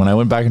deal. Like when I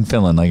went back in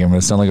Finland, like I'm going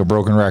to sound like a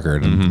broken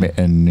record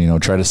and you know,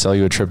 try to sell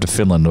you a trip to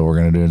Finland that we're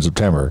going to do in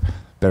September.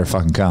 Better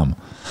fucking come.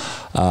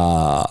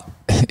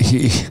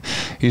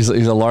 He's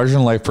a larger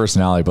than life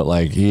personality, but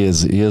like he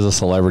is a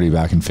celebrity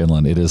back in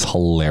Finland. It is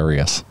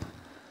hilarious.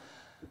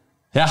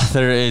 Yeah,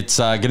 it's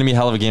going to be a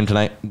hell of a game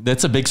tonight.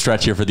 That's a big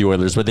stretch here for the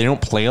Oilers, but they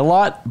don't play a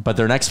lot. But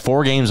their next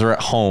 4 games are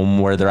at home,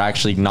 where they're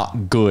actually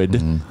not good.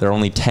 They're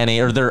only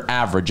 10-8, or they're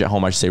average at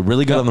home, I should say.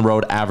 Really good on the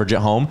road, average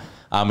at home.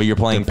 But you're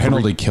playing the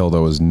penalty kill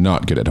though is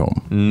not good at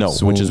home. No,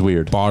 so which is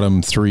weird.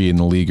 Bottom 3 in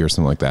the league or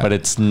something like that. But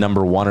it's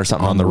number 1 or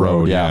something on the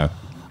road. Yeah.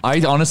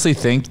 I honestly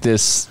think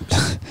this.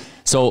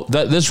 So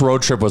this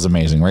road trip was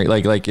amazing, right?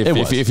 Like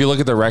if you look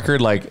at the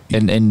record, like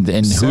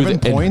and 7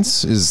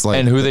 points is like,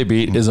 and who they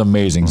beat is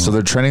amazing. So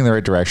they're trending in the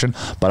right direction.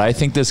 But I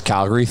think this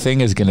Calgary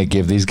thing is going to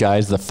give these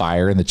guys the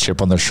fire and the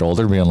chip on their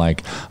shoulder, being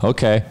like,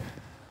 okay,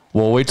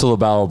 we'll wait till the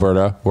Battle of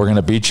Alberta. We're going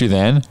to beat you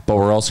then, but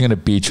we're also going to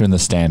beat you in the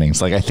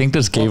standings. Like I think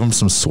this gave them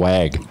some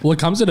swag. Well, it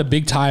comes at a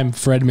big time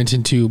for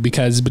Edmonton too,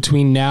 because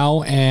between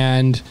now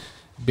and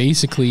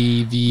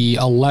basically the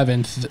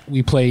 11th,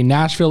 we play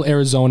Nashville,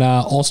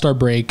 Arizona, All-Star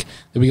break.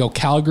 Then we go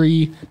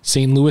Calgary,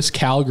 St. Louis,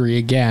 Calgary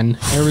again,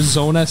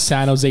 Arizona,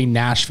 San Jose,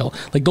 Nashville.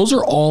 Like those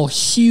are all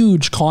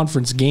huge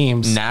conference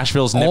games.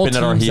 Nashville's nipping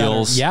at our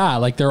heels.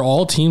 Like they're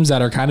all teams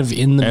that are kind of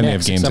in the mix. They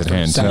have games except at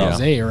hand. San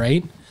Jose,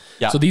 right?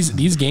 Yeah. So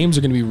these games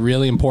are going to be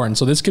really important.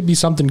 So this could be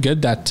something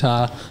good that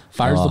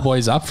fires the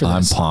boys up for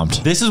this. I'm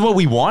pumped. This is what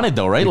we wanted,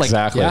 though, right?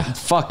 Exactly. Like,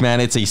 fuck,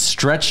 man. It's a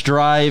stretch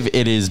drive.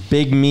 It is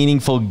big,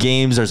 meaningful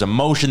games. There's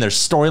emotion. There's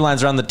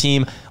storylines around the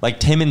team.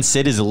 Like, Tim and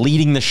Sid is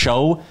leading the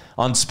show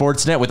on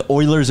Sportsnet with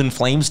Oilers and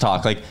Flames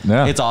talk. Like,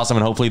 it's awesome.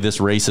 And hopefully this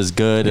race is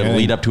good. It'll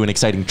lead up to an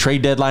exciting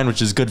trade deadline,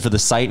 which is good for the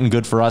site and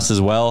good for us as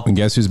well. And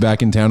guess who's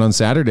back in town on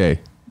Saturday?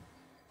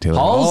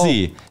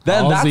 Halsey.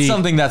 That's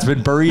something that's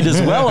been buried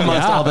as well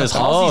amongst all this.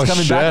 Halsey's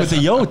coming back with the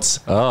Yotes.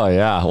 Oh,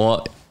 yeah.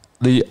 Well,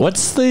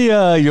 what's the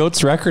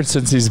Yotes record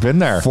since he's been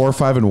there?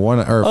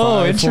 4-5-1 or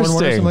 5-4-1 interesting. or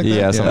something like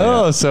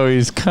that. So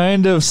he's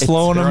kind of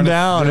slowing him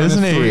down,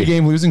 isn't he?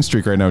 3-game losing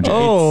streak right now, Jay.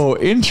 Oh,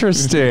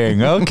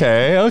 interesting.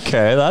 okay,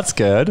 that's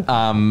good.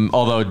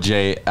 Although,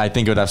 Jay, I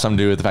think it would have something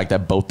to do with the fact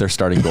that both their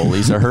starting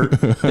goalies are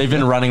hurt. They've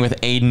been running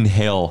with Aiden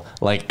Hill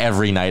like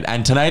every night.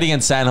 And tonight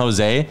against San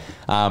Jose,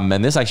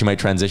 and this actually might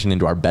transition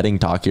into our betting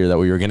talk here that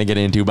we were going to get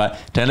into, but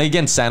tonight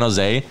against San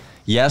Jose,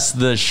 yes,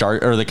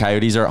 the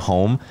Coyotes are at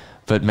home,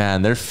 but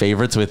man, they're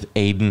favorites with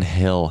Aiden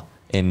Hill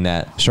in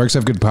net. Sharks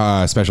have good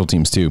special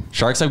teams too.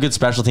 Sharks have good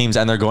special teams,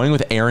 and they're going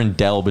with Aaron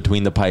Dell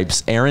between the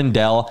pipes. Aaron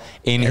Dell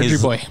in Airdrie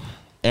his boy.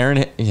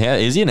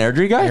 Is he an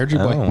Airdrie guy? Airdrie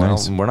boy. Well,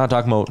 Nice. we're not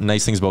talking about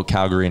nice things about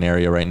Calgary and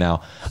area right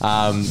now.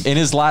 In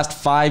his last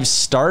 5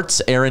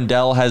 starts, Aaron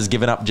Dell has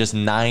given up just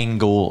 9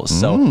 goals.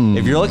 So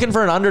if you're looking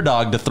for an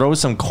underdog to throw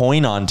some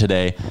coin on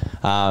today,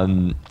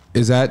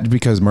 is that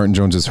because Martin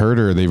Jones is hurt,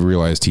 or they've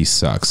realized he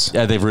sucks?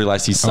 Yeah, they've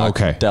realized he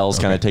sucks. Okay. Dell's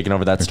kind of taken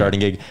over that starting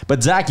gig.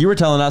 But Zach, you were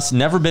telling us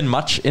never been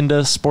much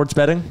into sports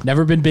betting.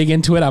 Never been big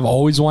into it. I've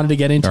always wanted to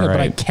get into it, but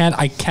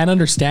I can't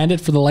understand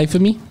it for the life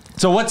of me.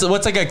 So what's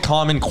like a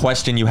common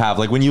question you have?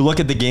 Like when you look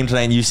at the game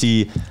tonight and you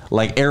see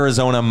like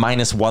Arizona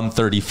minus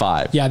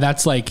 135. Yeah,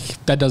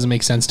 that doesn't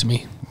make sense to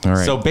me. All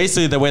right. So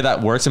basically the way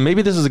that works, and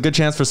maybe this is a good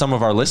chance for some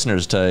of our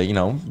listeners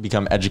to,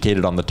 become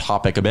educated on the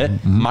topic a bit.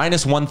 Mm-hmm.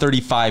 Minus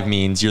 135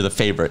 means you're the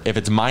favorite. If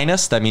it's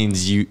minus, that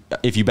means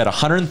if you bet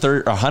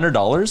 $100,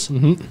 dollars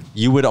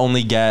you would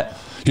only get...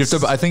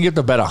 I think you have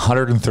to bet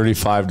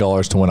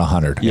 $135 to win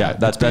 100. Yeah,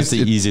 that's the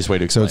easiest way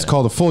to explain it. So it's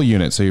called a full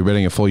unit. So you're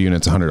betting a full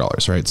unit, it's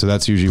 $100, right? So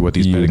that's usually what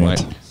these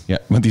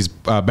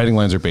betting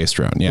lines are based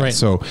around. Yeah. Right.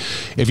 So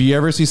if you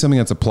ever see something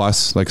that's a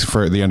plus, like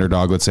for the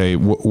underdog, let's say,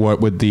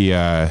 what would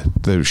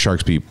the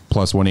Sharks be?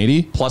 Plus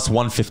 180? Plus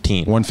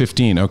 115.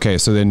 115. Okay.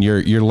 So then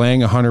you're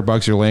laying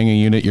 $100, you're laying a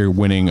unit, you're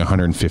winning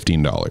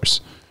 $115.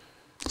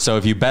 So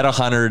if you bet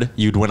 100,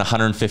 you'd win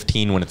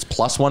 115 when it's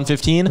plus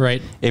 115.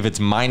 Right. If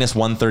it's minus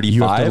 135,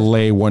 you have to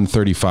lay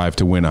 135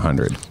 to win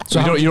 100.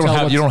 So you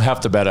don't have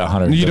to bet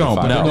 100. You don't.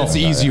 But that's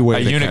the easy way. A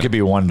unit could be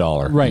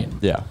 $1. Right.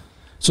 Yeah.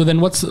 So then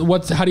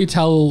how do you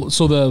tell?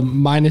 So the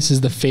minus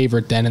is the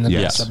favorite then in the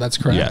matchup. That's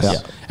correct. Yes.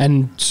 Yeah.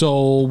 And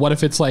so what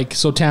if it's like,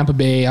 so Tampa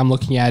Bay I'm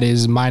looking at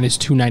is minus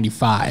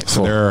 295.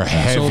 So they're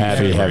heavy.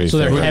 So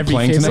they're heavy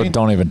favorites. So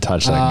don't even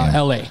touch that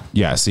game. LA.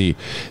 Yeah. See,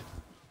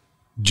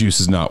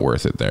 juice is not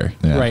worth it there.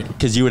 Yeah. Right.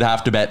 Because you would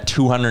have to bet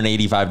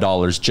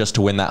 $285 just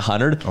to win that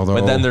 100.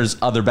 But then there's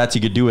other bets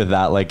you could do with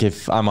that. Like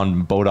if I'm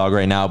on Bodog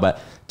right now,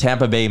 but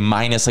Tampa Bay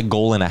minus a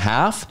goal and a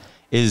half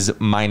is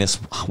minus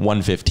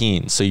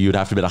 115. So you'd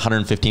have to bet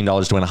 $115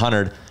 to win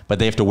 100, but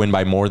they have to win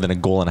by more than a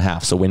goal and a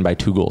half. So win by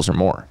 2 goals or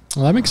more.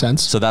 Well, that makes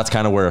sense. So that's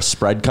kind of where a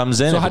spread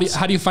comes in. So how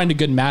do you find a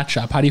good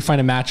matchup? How do you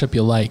find a matchup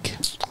you like?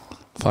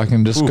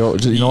 Fucking just go.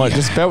 You know what?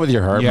 Just bet with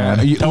your heart,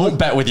 man. Don't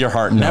bet with your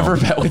heart. Never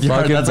bet with your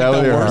heart. That's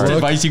like the worst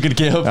advice you could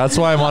give. That's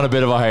why I'm on a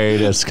bit of a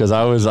hiatus, because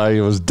I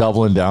was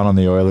doubling down on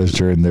the Oilers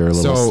during their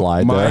little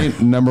slide there.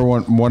 Number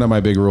one of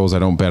my big rules, I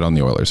don't bet on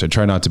the Oilers. I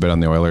try not to bet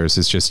on the Oilers.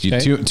 It's just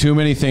too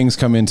many things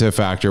come into a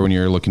factor when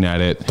you're looking at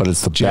it. But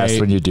it's the best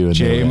when you do.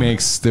 Jay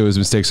makes those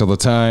mistakes all the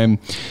time.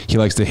 He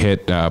likes to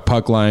hit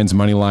puck lines,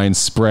 money lines,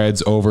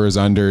 spreads, overs,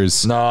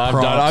 unders. No,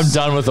 I'm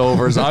done with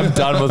overs. I'm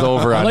done with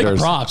over unders. I like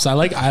props. I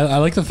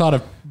like the thought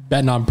of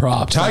betting on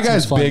props. Ty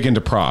Guy's big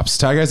into props.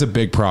 Ty Guy's a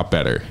big prop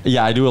better.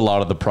 Yeah, I do a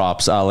lot of the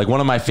props. Like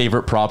one of my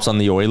favorite props on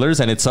the Oilers,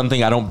 and it's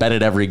something I don't bet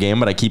at every game,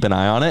 but I keep an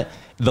eye on it.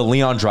 The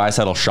Leon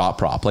Draisaitl shot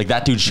prop. Like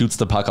that dude shoots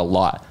the puck a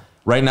lot.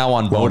 Right now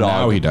on Bodog.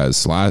 Now he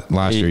does.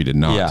 Last year he did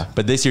not. Yeah,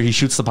 but this year he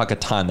shoots the puck a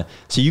ton.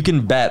 So you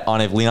can bet on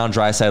if Leon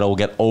Draisaitl will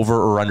get over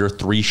or under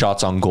 3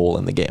 shots on goal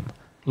in the game.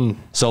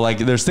 So like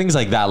there's things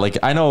like that. Like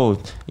I know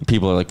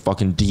people are like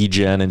fucking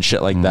DGen and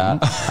shit like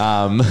that.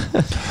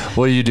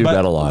 Well, you do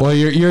bet a lot. Well,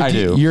 you're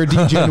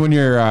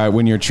DGen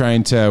when you're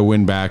trying to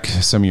win back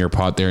some of your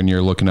pot there, and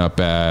you're looking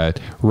up at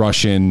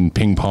Russian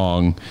ping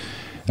pong.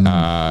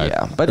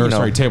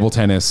 Table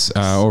tennis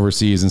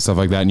overseas and stuff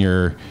like that, and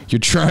you're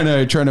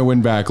trying to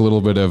win back a little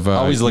bit of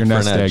always your look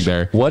nest for an egg edge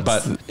there.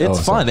 But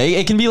it's fun.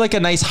 It can be like a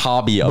nice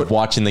hobby of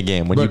watching the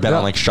game when you bet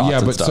on like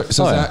shots and stuff.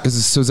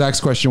 So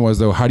Zach's question was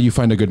though, how do you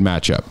find a good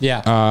matchup?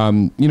 Yeah.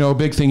 A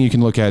big thing you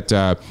can look at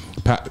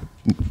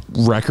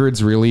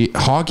records. Really,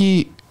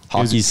 hockey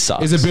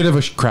sucks. Is a bit of a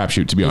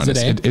crapshoot, to be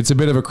honest. It's a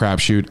bit of a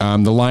crapshoot.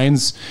 The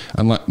lines,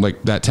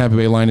 like that Tampa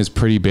Bay line, is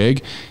pretty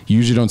big. You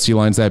usually don't see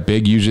lines that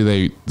big.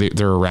 Usually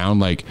they're around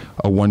like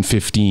a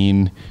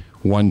 115,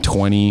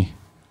 120.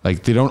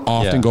 Like they don't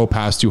often go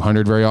past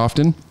 200 very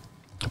often.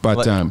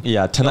 But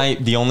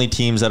tonight the only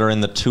teams that are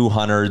in the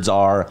 200s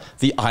are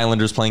the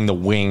Islanders playing the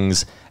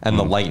Wings and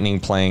the Lightning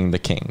playing the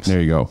Kings. There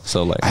you go.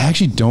 So like, I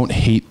actually don't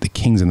hate the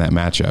Kings in that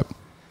matchup.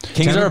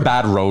 Kings are a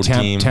bad road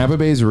team. Tampa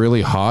Bay is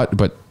really hot,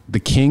 but the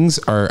Kings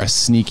are a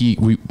sneaky.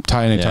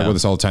 Ty and I talk about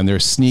this all the time. They're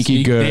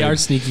sneaky good. They are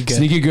sneaky good.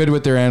 Sneaky good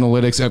with their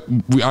analytics.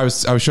 I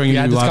was showing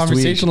you this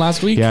conversation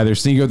last week. Yeah, they're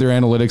sneaky with their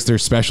analytics. Their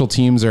special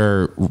teams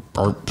are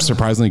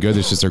surprisingly good.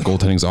 It's just their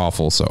goaltending's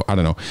awful. So I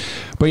don't know,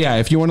 but yeah,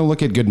 if you want to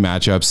look at good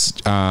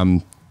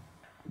matchups,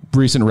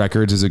 recent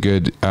records is a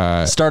good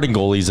starting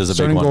goalies is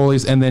a big one.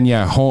 Goalies, and then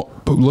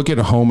look at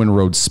home and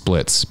road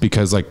splits,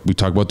 because like we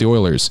talked about the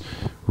Oilers,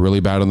 really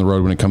bad on the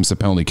road when it comes to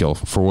penalty kill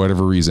for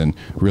whatever reason,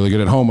 really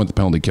good at home with the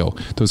penalty kill.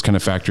 Those kind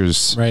of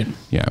factors, right?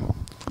 Yeah,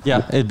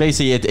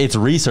 it's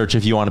research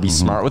if you want to be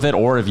smart with it,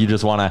 or if you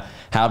just want to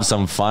have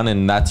some fun,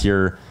 and that's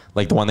your.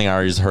 Like the one thing I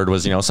always heard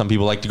was, some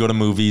people like to go to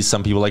movies.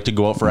 Some people like to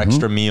go out for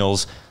extra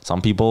meals. Some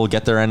people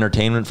get their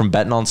entertainment from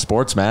betting on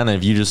sports, man. And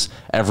if you just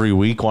every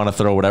week want to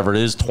throw whatever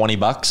it is,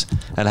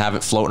 $20 and have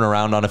it floating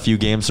around on a few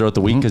games throughout the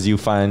week because you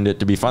find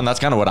it to be fun. That's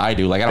kind of what I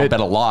do. Like I don't bet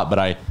a lot,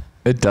 but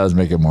it does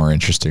make it more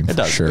interesting. It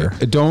does. Sure.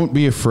 Don't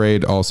be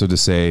afraid also to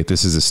say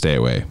this is a stay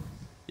away.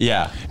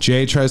 Yeah.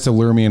 Jay tries to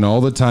lure me in all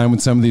the time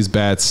with some of these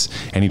bets,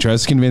 and he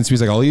tries to convince me.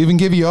 He's like, I'll even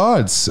give you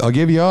odds.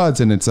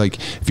 And it's like,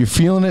 if you're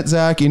feeling it,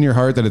 Zach, in your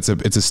heart that it's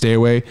a stay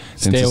away,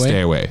 then it's a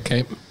stay away.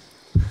 Okay.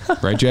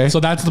 Right, Jay? So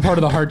that's the part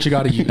of the heart you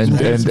got to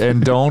use.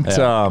 And don't.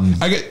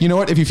 You know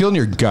what? If you feel in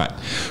your gut,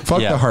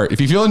 fuck the heart.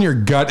 If you feel in your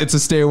gut, it's a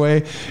stay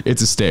away.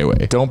 It's a stay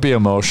away. Don't be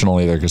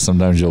emotional either, because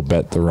sometimes you'll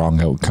bet the wrong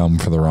outcome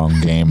for the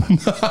wrong game.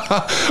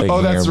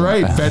 Oh, that's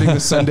right. Betting the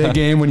Sunday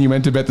game when you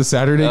meant to bet the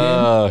Saturday game.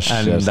 Oh,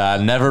 shit.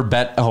 And never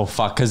bet. Oh,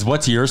 fuck. Because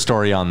what's your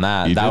story on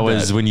that? That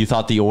was when you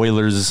thought the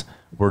Oilers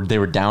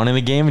were down in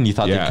the game and you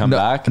thought they'd come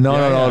back? No.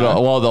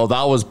 Well,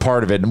 that was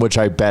part of it, which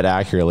I bet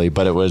accurately,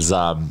 but it was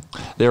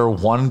they were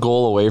one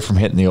goal away from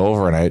hitting the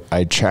over, and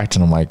I checked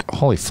and I'm like,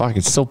 holy fuck,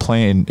 it's still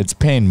paying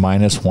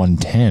minus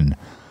 110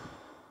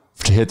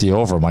 to hit the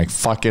over. I'm like,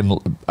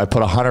 I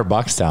put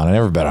 $100 down. I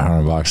never bet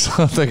 $100.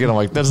 I'm thinking, I'm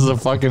like, this is the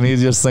fucking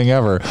easiest thing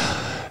ever.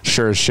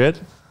 Sure as shit.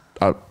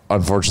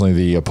 Unfortunately,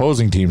 the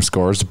opposing team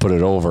scores to put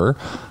it over.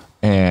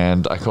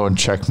 And I go and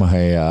check my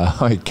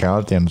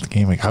account at the end of the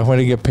game. Like, how am I going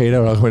to get paid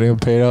out?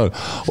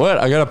 What?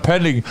 I got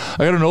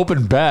an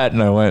open bet.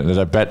 And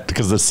I bet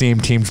because the same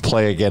teams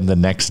play again the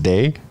next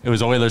day. It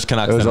was Oilers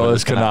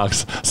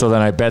Canucks. So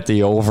then I bet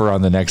the over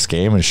on the next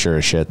game, and sure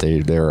as shit,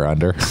 they were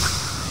under.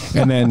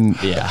 And then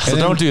so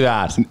don't do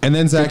that. And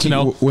then Zach,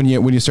 when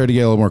you start to get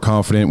a little more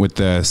confident with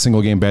the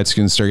single game bets,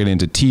 you can start getting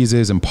into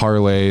teases and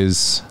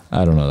parlays.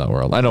 I don't know that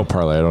world. I know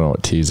parlay. I don't know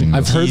what teasing.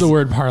 I've heard the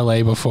word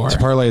parlay before. So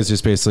parlay is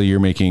just basically you're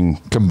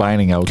making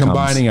combining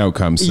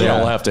outcomes. So they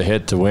all have to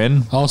hit to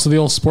win. Also the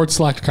old Sports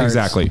Select cards.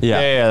 Exactly.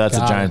 Yeah. That's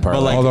a giant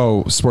parlay.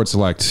 Although Sports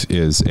Select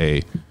is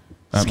a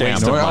scam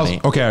of money.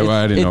 Okay,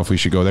 I didn't know if we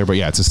should go there, but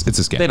yeah, it's a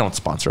scam. They don't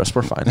sponsor us.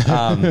 We're fine.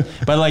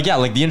 But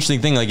the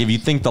interesting thing, if you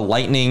think the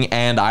Lightning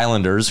and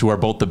Islanders, who are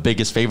both the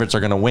biggest favorites,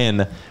 are going to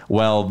win,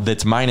 well,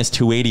 that's minus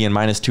 280 and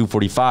minus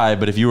 245.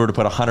 But if you were to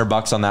put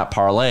 $100 on that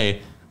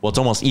parlay, well, it's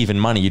almost even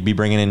money. You'd be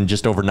bringing in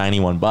just over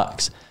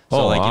 $91.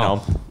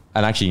 So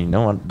and actually, you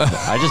know what?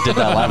 I just did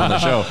that live on the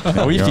show.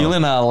 Are we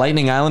feeling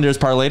Lightning Islanders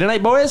parlay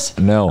tonight, boys?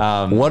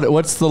 No.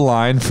 What's the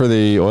line for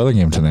the Oilers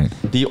game tonight?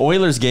 The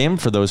Oilers game,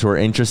 for those who are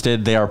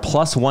interested, they are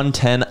plus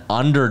 110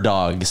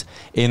 underdogs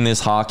in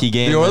this hockey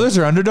game. The Oilers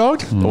are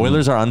underdogged? The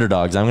Oilers are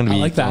underdogs. I'm going to be.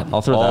 I like that.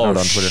 I'll throw that out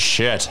on Twitter.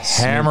 Shit.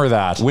 Hammer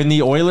that. When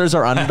the Oilers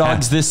are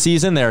underdogs this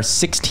season, they're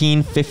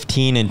 16,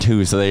 15, and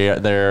 2. So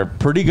they're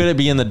pretty good at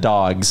being the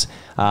dogs.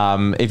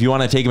 If you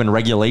want to take them in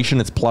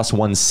regulation, it's plus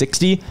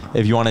 160.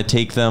 If you want to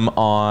take them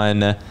on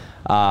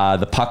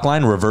the puck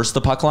line, reverse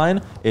the puck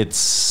line,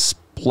 it's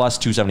plus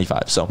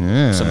 275. So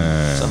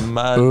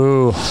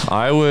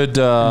I would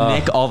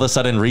Nick all of a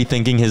sudden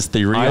rethinking his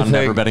theory on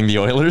never betting the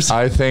Oilers.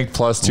 I think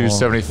plus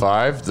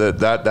 275.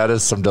 That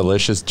is some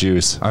delicious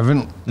juice.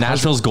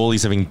 Nashville's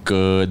goalies have been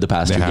good the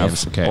past two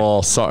games. Okay.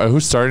 Well,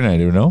 who's starting? I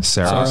do know.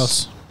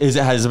 Saros.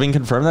 Has it been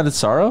confirmed that it's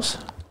Saros?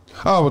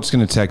 Oh, we're just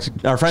going to text.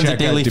 Our friends at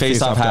Daily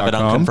Faceoff have it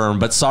unconfirmed,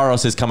 but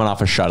Saros is coming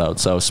off a shutout,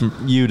 so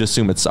you'd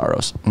assume it's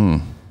Saros.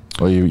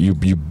 Well,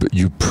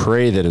 you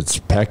pray that it's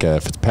Pekka.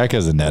 If it's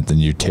Pekka's in net, then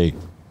you take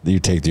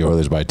the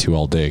Oilers by 2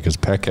 all day, because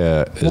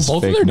Pekka is.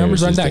 Well, both of their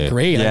numbers aren't that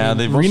great. Yeah,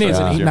 Rene is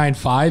an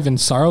 8.95 and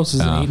Saros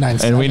is an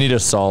 8.97. And we need to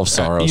solve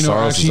Saros.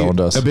 Saros has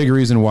owned us. A big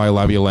reason why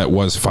Laviolette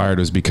was fired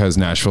was because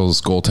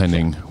Nashville's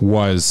goaltending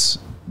was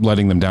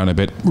letting them down a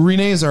bit.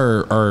 Rene's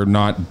are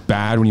not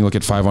bad when you look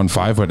at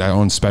 5-on-5, but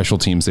on special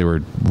teams they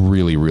were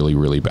really, really,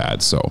 really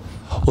bad. So,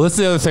 well, that's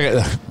the other thing.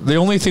 The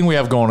only thing we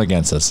have going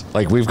against us,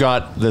 we've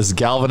got this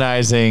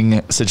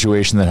galvanizing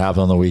situation that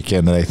happened on the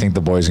weekend that I think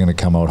the boys are going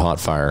to come out hot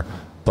fire,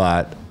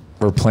 but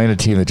we're playing a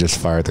team that just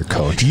fired their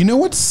coach. You know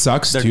what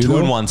sucks? They're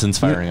 2-1 since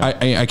firing him.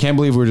 I can't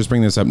believe we're just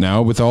bringing this up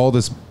now with all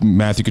this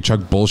Matthew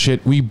Tkachuk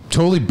bullshit. We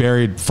totally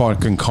buried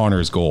fucking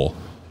Connor's goal.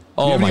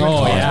 Oh my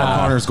God. Yeah.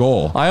 Connor's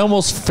goal. I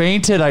almost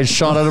fainted. I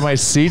shot out of my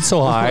seat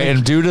so high,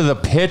 and due to the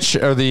pitch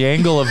or the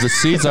angle of the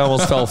seats, I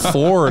almost fell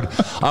forward.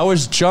 I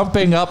was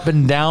jumping up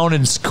and down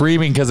and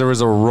screaming because there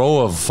was a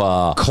row of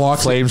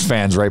Flames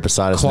fans right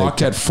beside us.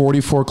 Clocked at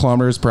 44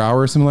 kilometers per hour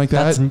or something like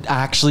that. That's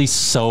actually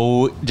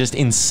so just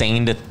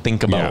insane to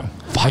think about. Yeah.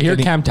 I hear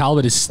Cam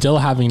Talbot is still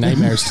having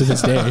nightmares to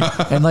this day.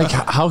 And like,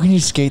 how can you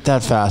skate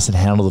that fast and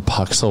handle the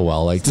puck so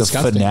well? Like the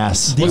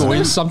finesse. Wasn't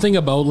there something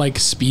about like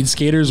speed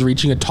skaters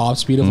reaching a top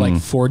speed of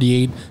like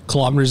 48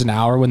 kilometers an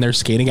hour when they're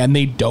skating and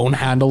they don't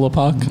handle a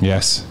puck?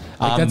 Yes.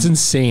 Like, that's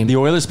insane. The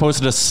Oilers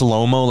posted a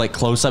slow-mo, like,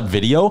 close-up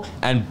video,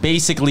 and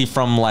basically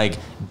from, like,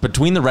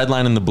 between the red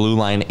line and the blue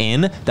line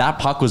that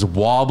puck was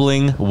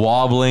wobbling. Then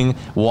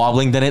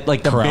it,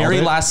 like, the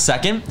very last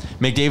second,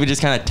 McDavid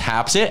just kind of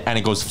taps it, and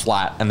it goes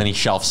flat, and then he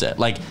shelves it.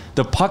 Like,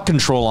 the puck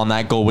control on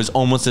that goal was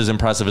almost as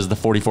impressive as the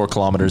 44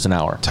 kilometers an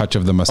hour. Touch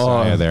of the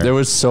Messiah there. It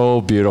was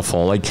so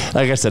beautiful. Like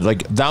I said,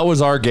 like, that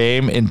was our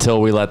game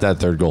until we let that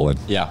third goal in.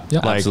 Yeah,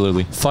 like,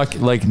 absolutely. Fuck,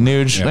 like,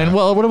 Nuge. Yeah. And,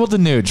 well, what about the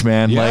Nuge,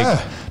 man? Yeah. Like,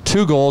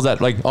 2 goals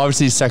that, like,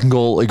 obviously second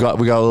goal, we got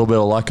a little bit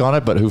of luck on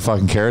it, but who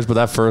fucking cares? But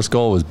that first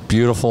goal was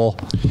beautiful.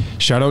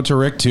 Shout out to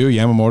Rick too.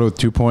 Yamamoto with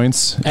 2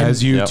 points. And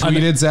as you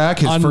tweeted, Zach,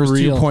 his first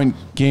 2-point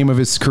game of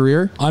his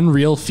career.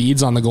 Unreal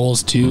feeds on the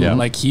goals too. Yeah.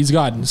 Like, he's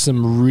got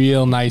some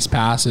real nice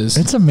passes.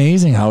 It's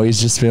amazing how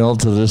he's just been able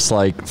to just,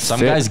 like,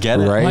 Some guys get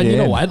it. right And you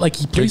know in. what? Like,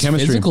 he plays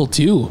chemistry. physical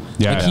too.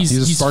 Yeah, like, yeah. he's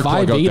He's a spark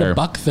plug out 5'8", there.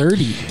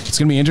 $130. It's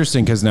going to be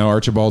interesting because now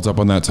Archibald's up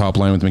on that top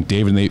line with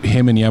McDavid. And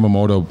him and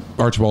Yamamoto,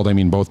 Archibald, I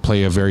mean, both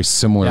play a very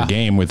similar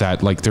game with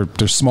that. Like,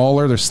 they're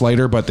smaller, they're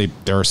slighter, but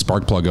they're a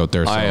spark plug out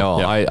there. So.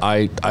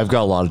 I've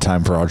got a lot of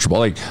time for Archibald.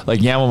 Like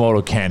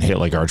Yamamoto can't hit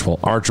like Archibald.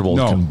 Archibald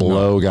can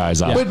blow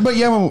guys up. But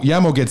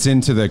Yamo gets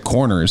into the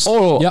corners.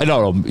 No.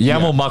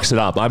 Yamo mucks it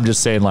up. I'm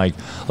just saying, like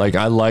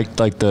I like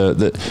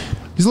the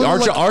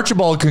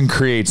Archibald can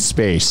create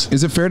space.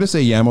 Is it fair to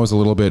say Yamo's a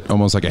little bit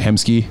almost like a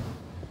Hemsky?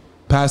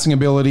 Passing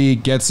ability,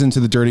 gets into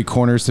the dirty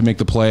corners to make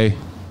the play.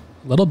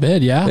 A little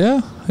bit,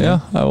 yeah.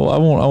 I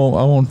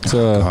won't.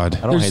 God, I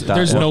don't hate that.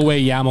 There's no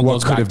way Yamo what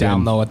goes could back have down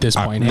been? though at this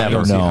point.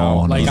 never.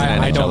 No, Like, He's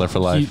an I don't. NHLer for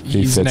life.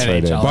 He's fits an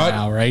right in. NHL but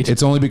now, right?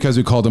 it's only because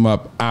we called him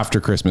up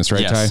after Christmas,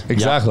 right, Yes. Ty?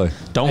 Exactly.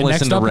 Don't and listen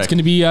next to up, Rick. it's going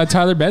to be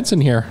Tyler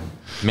Benson here.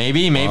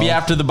 Maybe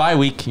after the bye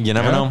week. You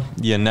never know.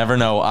 You never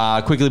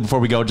know. Quickly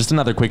before we go, just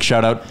another quick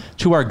shout out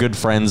to our good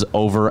friends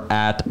over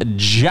at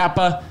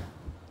Japa.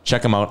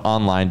 Check them out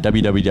online,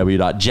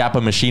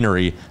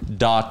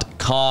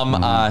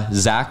 www.japamachinery.com.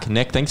 Zach,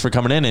 Nick, thanks for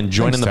coming in and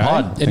joining the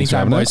pod.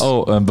 Anytime, boys.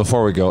 Oh,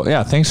 before we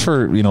go, thanks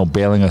for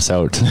bailing us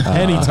out.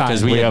 Anytime.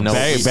 Because We we have have no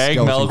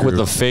Baggedmilk with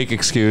a fake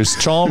excuse.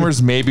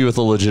 Chalmers maybe with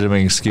a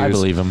legitimate excuse. I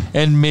believe him.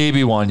 And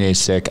maybe Wanye's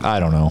sick. I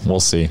don't know. We'll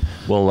see.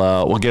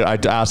 We'll get. I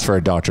asked for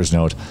a doctor's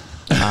note.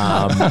 He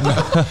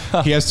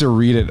has to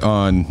read it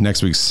on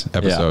next week's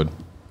episode.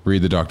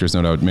 Read the doctor's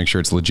note out. Make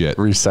sure it's legit.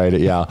 Recite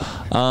it, yeah.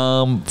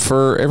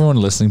 For everyone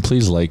listening,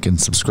 please like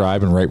and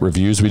subscribe and write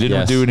reviews. We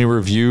didn't do any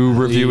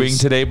reviewing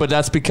today, but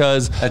that's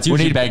because we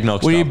need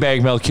Baggedmilk. We need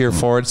Baggedmilk here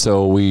for it,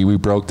 so we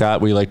broke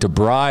that. We like to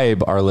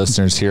bribe our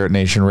listeners here at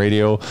Nation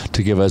Radio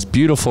to give us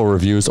beautiful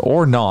reviews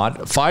or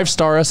not.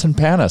 5-star us and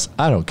pan us.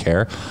 I don't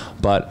care,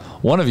 but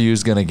one of you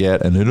is going to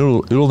get a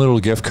noodle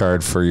gift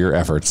card for your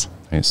efforts.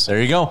 Nice.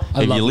 There you go.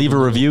 If you leave a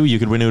review, you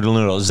could win Oodle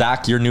Noodle.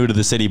 Zach, you're new to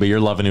the city, but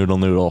you're loving Oodle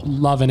Noodle.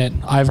 Loving it.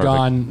 I've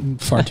gone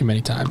far too many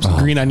times.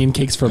 Green onion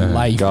cakes for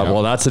life. God,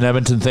 well, that's an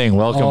Edmonton thing.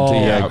 Welcome to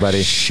Yag,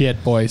 buddy.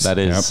 Shit, boys. That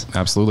is. Yep,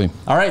 absolutely.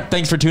 All right.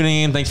 Thanks for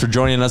tuning in. Thanks for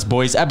joining us,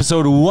 boys.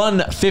 Episode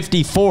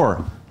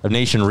 154 of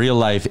Nation Real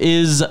Life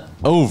is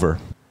over.